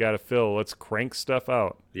 episodes we got to fill. Let's crank stuff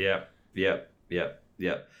out. Yeah.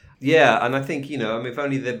 Yeah, and I think, if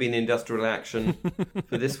only there'd been industrial action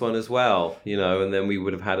for this one as well, and then we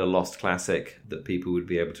would have had a lost classic that people would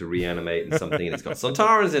be able to reanimate and something, and it's got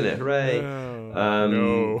Sontarans in it, hooray.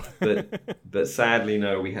 No. but sadly,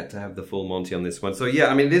 no, we had to have the full Monty on this one. So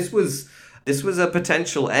yeah, this was a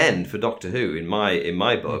potential end for Doctor Who in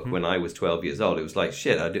my book. When I was 12 years old. It was like,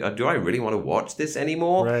 shit, do I really want to watch this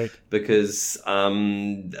anymore? Right. Because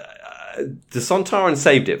the Sontaran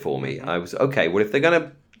saved it for me. I was, okay, well, if they're going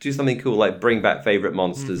to do something cool like bring back favorite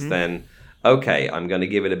monsters, then okay, I'm going to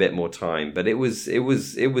give it a bit more time. But it was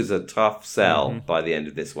a tough sell by the end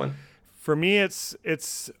of this one. For me,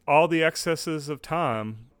 it's all the excesses of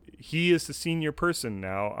Tom. He is the senior person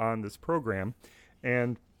now on this program,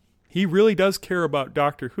 and he really does care about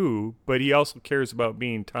Doctor Who, but he also cares about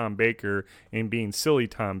being Tom Baker and being silly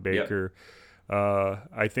Tom Baker. Yep.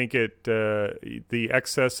 I think the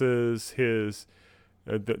excesses,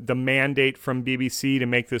 the mandate from BBC to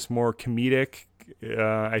make this more comedic,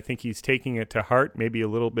 I think he's taking it to heart, maybe a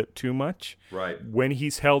little bit too much. Right. When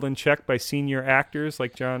he's held in check by senior actors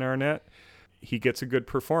like John Arnett, he gets a good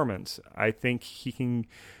performance. I think he can,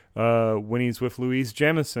 when he's with Louise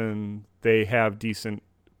Jemison, they have decent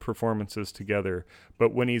performances together.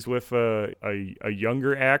 But when he's with a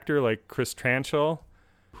younger actor like Chris Tranchell,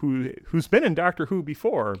 who's been in Doctor Who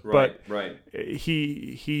before, but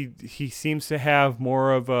he seems to have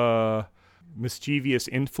more of a mischievous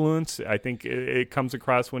influence. I think it comes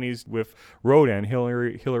across when he's with Rodan,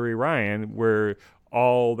 Hilary Ryan, where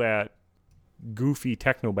all that goofy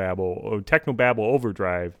technobabble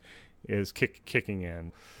overdrive is kicking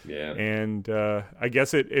in. Yeah. And I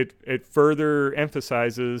guess it further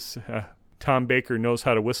emphasizes Tom Baker knows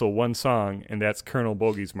how to whistle one song, and that's Colonel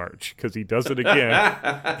Bogey's March, because he does it again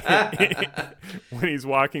when he's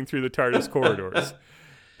walking through the TARDIS corridors.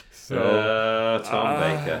 So Tom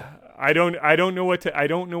Baker. I don't know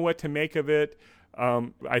what to make of it.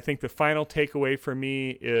 I think the final takeaway for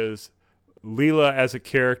me is Leela as a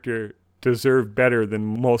character deserved better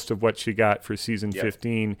than most of what she got for season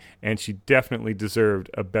 15, and she definitely deserved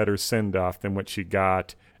a better send-off than what she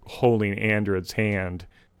got holding Andred's hand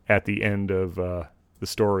at the end of the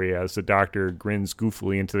story as the Doctor grins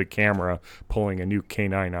goofily into the camera, pulling a new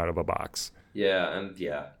K9 out of a box. Yeah,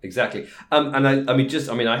 exactly. And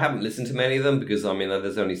I haven't listened to many of them because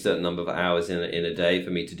there's only a certain number of hours in a day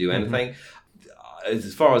for me to do anything.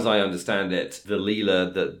 As far as I understand it, the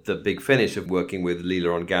Leela, the big finish of working with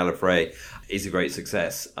Leela on Gallifrey is a great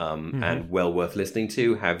success and well worth listening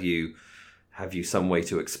to. Have you some way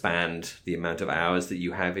to expand the amount of hours that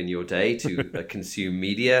you have in your day to consume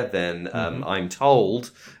media, then I'm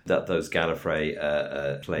told that those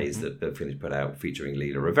Gallifrey plays that Finnish put out featuring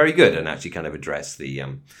Leela are very good and actually kind of address the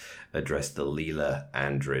Leela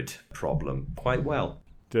Andred problem quite well.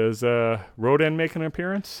 Does Rodan make an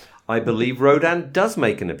appearance? I believe Rodan does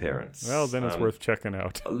make an appearance. Well, then it's worth checking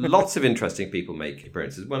out. Lots of interesting people make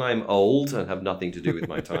appearances. When I'm old and have nothing to do with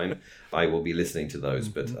my time, I will be listening to those.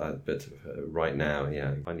 But right now,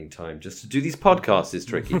 finding time just to do these podcasts is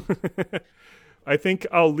tricky. I think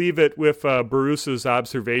I'll leave it with Barusa's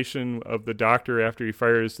observation of the Doctor after he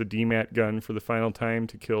fires the DMAT gun for the final time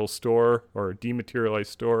to kill Storr, or dematerialize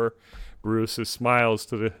Storr. Barusa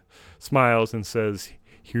smiles and says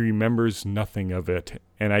he remembers nothing of it.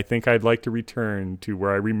 And I think I'd like to return to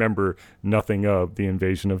where I remember nothing of the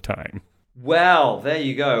Invasion of Time. Well, there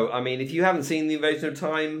you go. If you haven't seen the Invasion of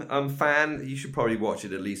Time, fan, you should probably watch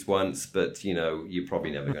it at least once, but, you're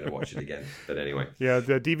probably never going to watch it again. But anyway. Yeah,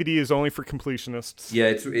 the DVD is only for completionists.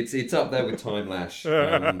 Yeah, it's up there with Time Lash.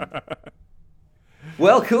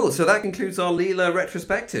 Well, cool. So that concludes our Leela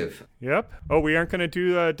retrospective. Yep. Oh, we aren't going to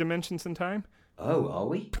do Dimensions in Time? Oh, are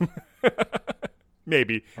we?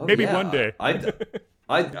 Maybe. Maybe one day.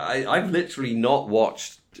 I've literally not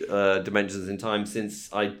watched Dimensions in Time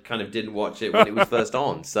since I kind of didn't watch it when it was first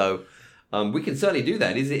on. So we can certainly do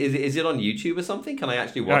that. Is it on YouTube or something? Can I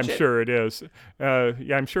actually watch it? I'm sure it is.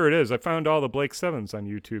 I'm sure it is. I found all the Blake Sevens on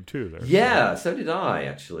YouTube too. There. Yeah, so did I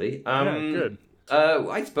actually. Good.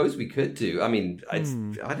 I suppose we could do. I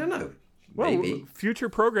don't know. Maybe. Future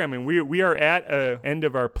programming. We are at end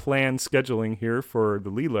of our planned scheduling here for the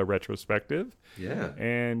Leela retrospective. Yeah.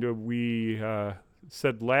 And we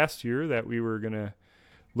said last year that we were going to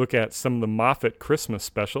look at some of the Moffat Christmas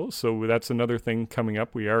specials. So that's another thing coming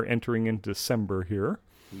up. We are entering into December here.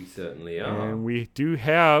 We certainly are. And we do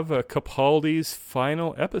have Capaldi's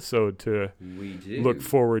final episode to look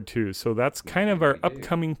forward to. So that's kind of our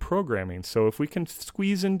upcoming programming. So if we can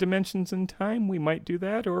squeeze in Dimensions in Time, we might do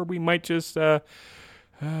that, or we might just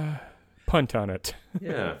punt on it.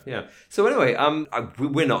 Yeah. So anyway,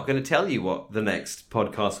 we're not going to tell you what the next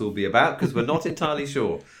podcast will be about because we're not entirely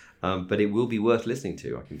sure. But it will be worth listening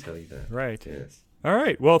to, I can tell you that. Right. Yes. All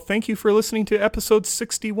right. Well, thank you for listening to episode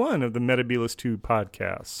 61 of the Metebelis Two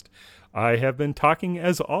podcast. I have been talking,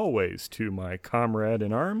 as always, to my comrade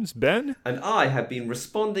in arms, Ben. And I have been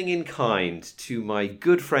responding in kind to my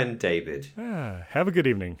good friend, David. Have a good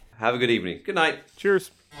evening. Have a good evening. Good night.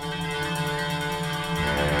 Cheers.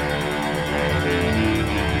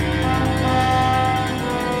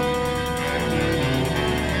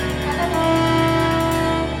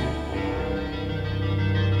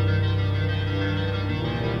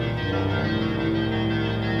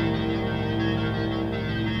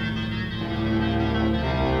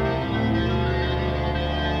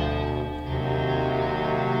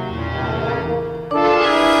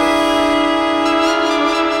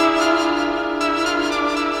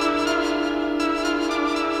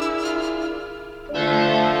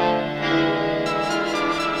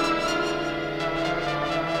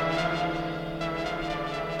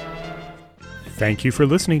 Thank you for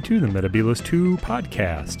listening to the Metebelis 2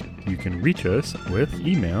 podcast. You can reach us with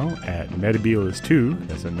email at metebelis2,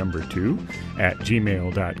 that's a number 2, at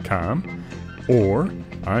gmail.com, or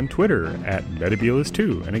on Twitter at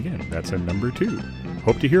Metebelis2, and again, that's a number 2.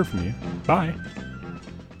 Hope to hear from you. Bye.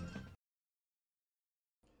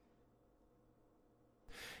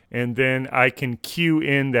 And then I can cue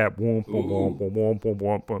in that womp, womp, womp, womp, womp,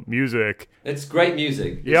 womp, womp music. It's great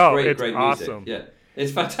music. It's great awesome. Music. Yeah.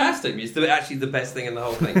 It's fantastic. It's actually the best thing in the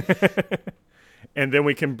whole thing. And then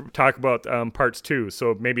we can talk about parts 2.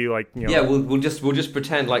 So maybe Yeah, we'll just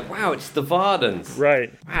pretend like, wow, it's the Vardens.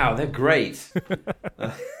 Right. Wow, they're great.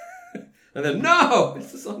 And then no,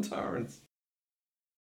 it's the Sontarans.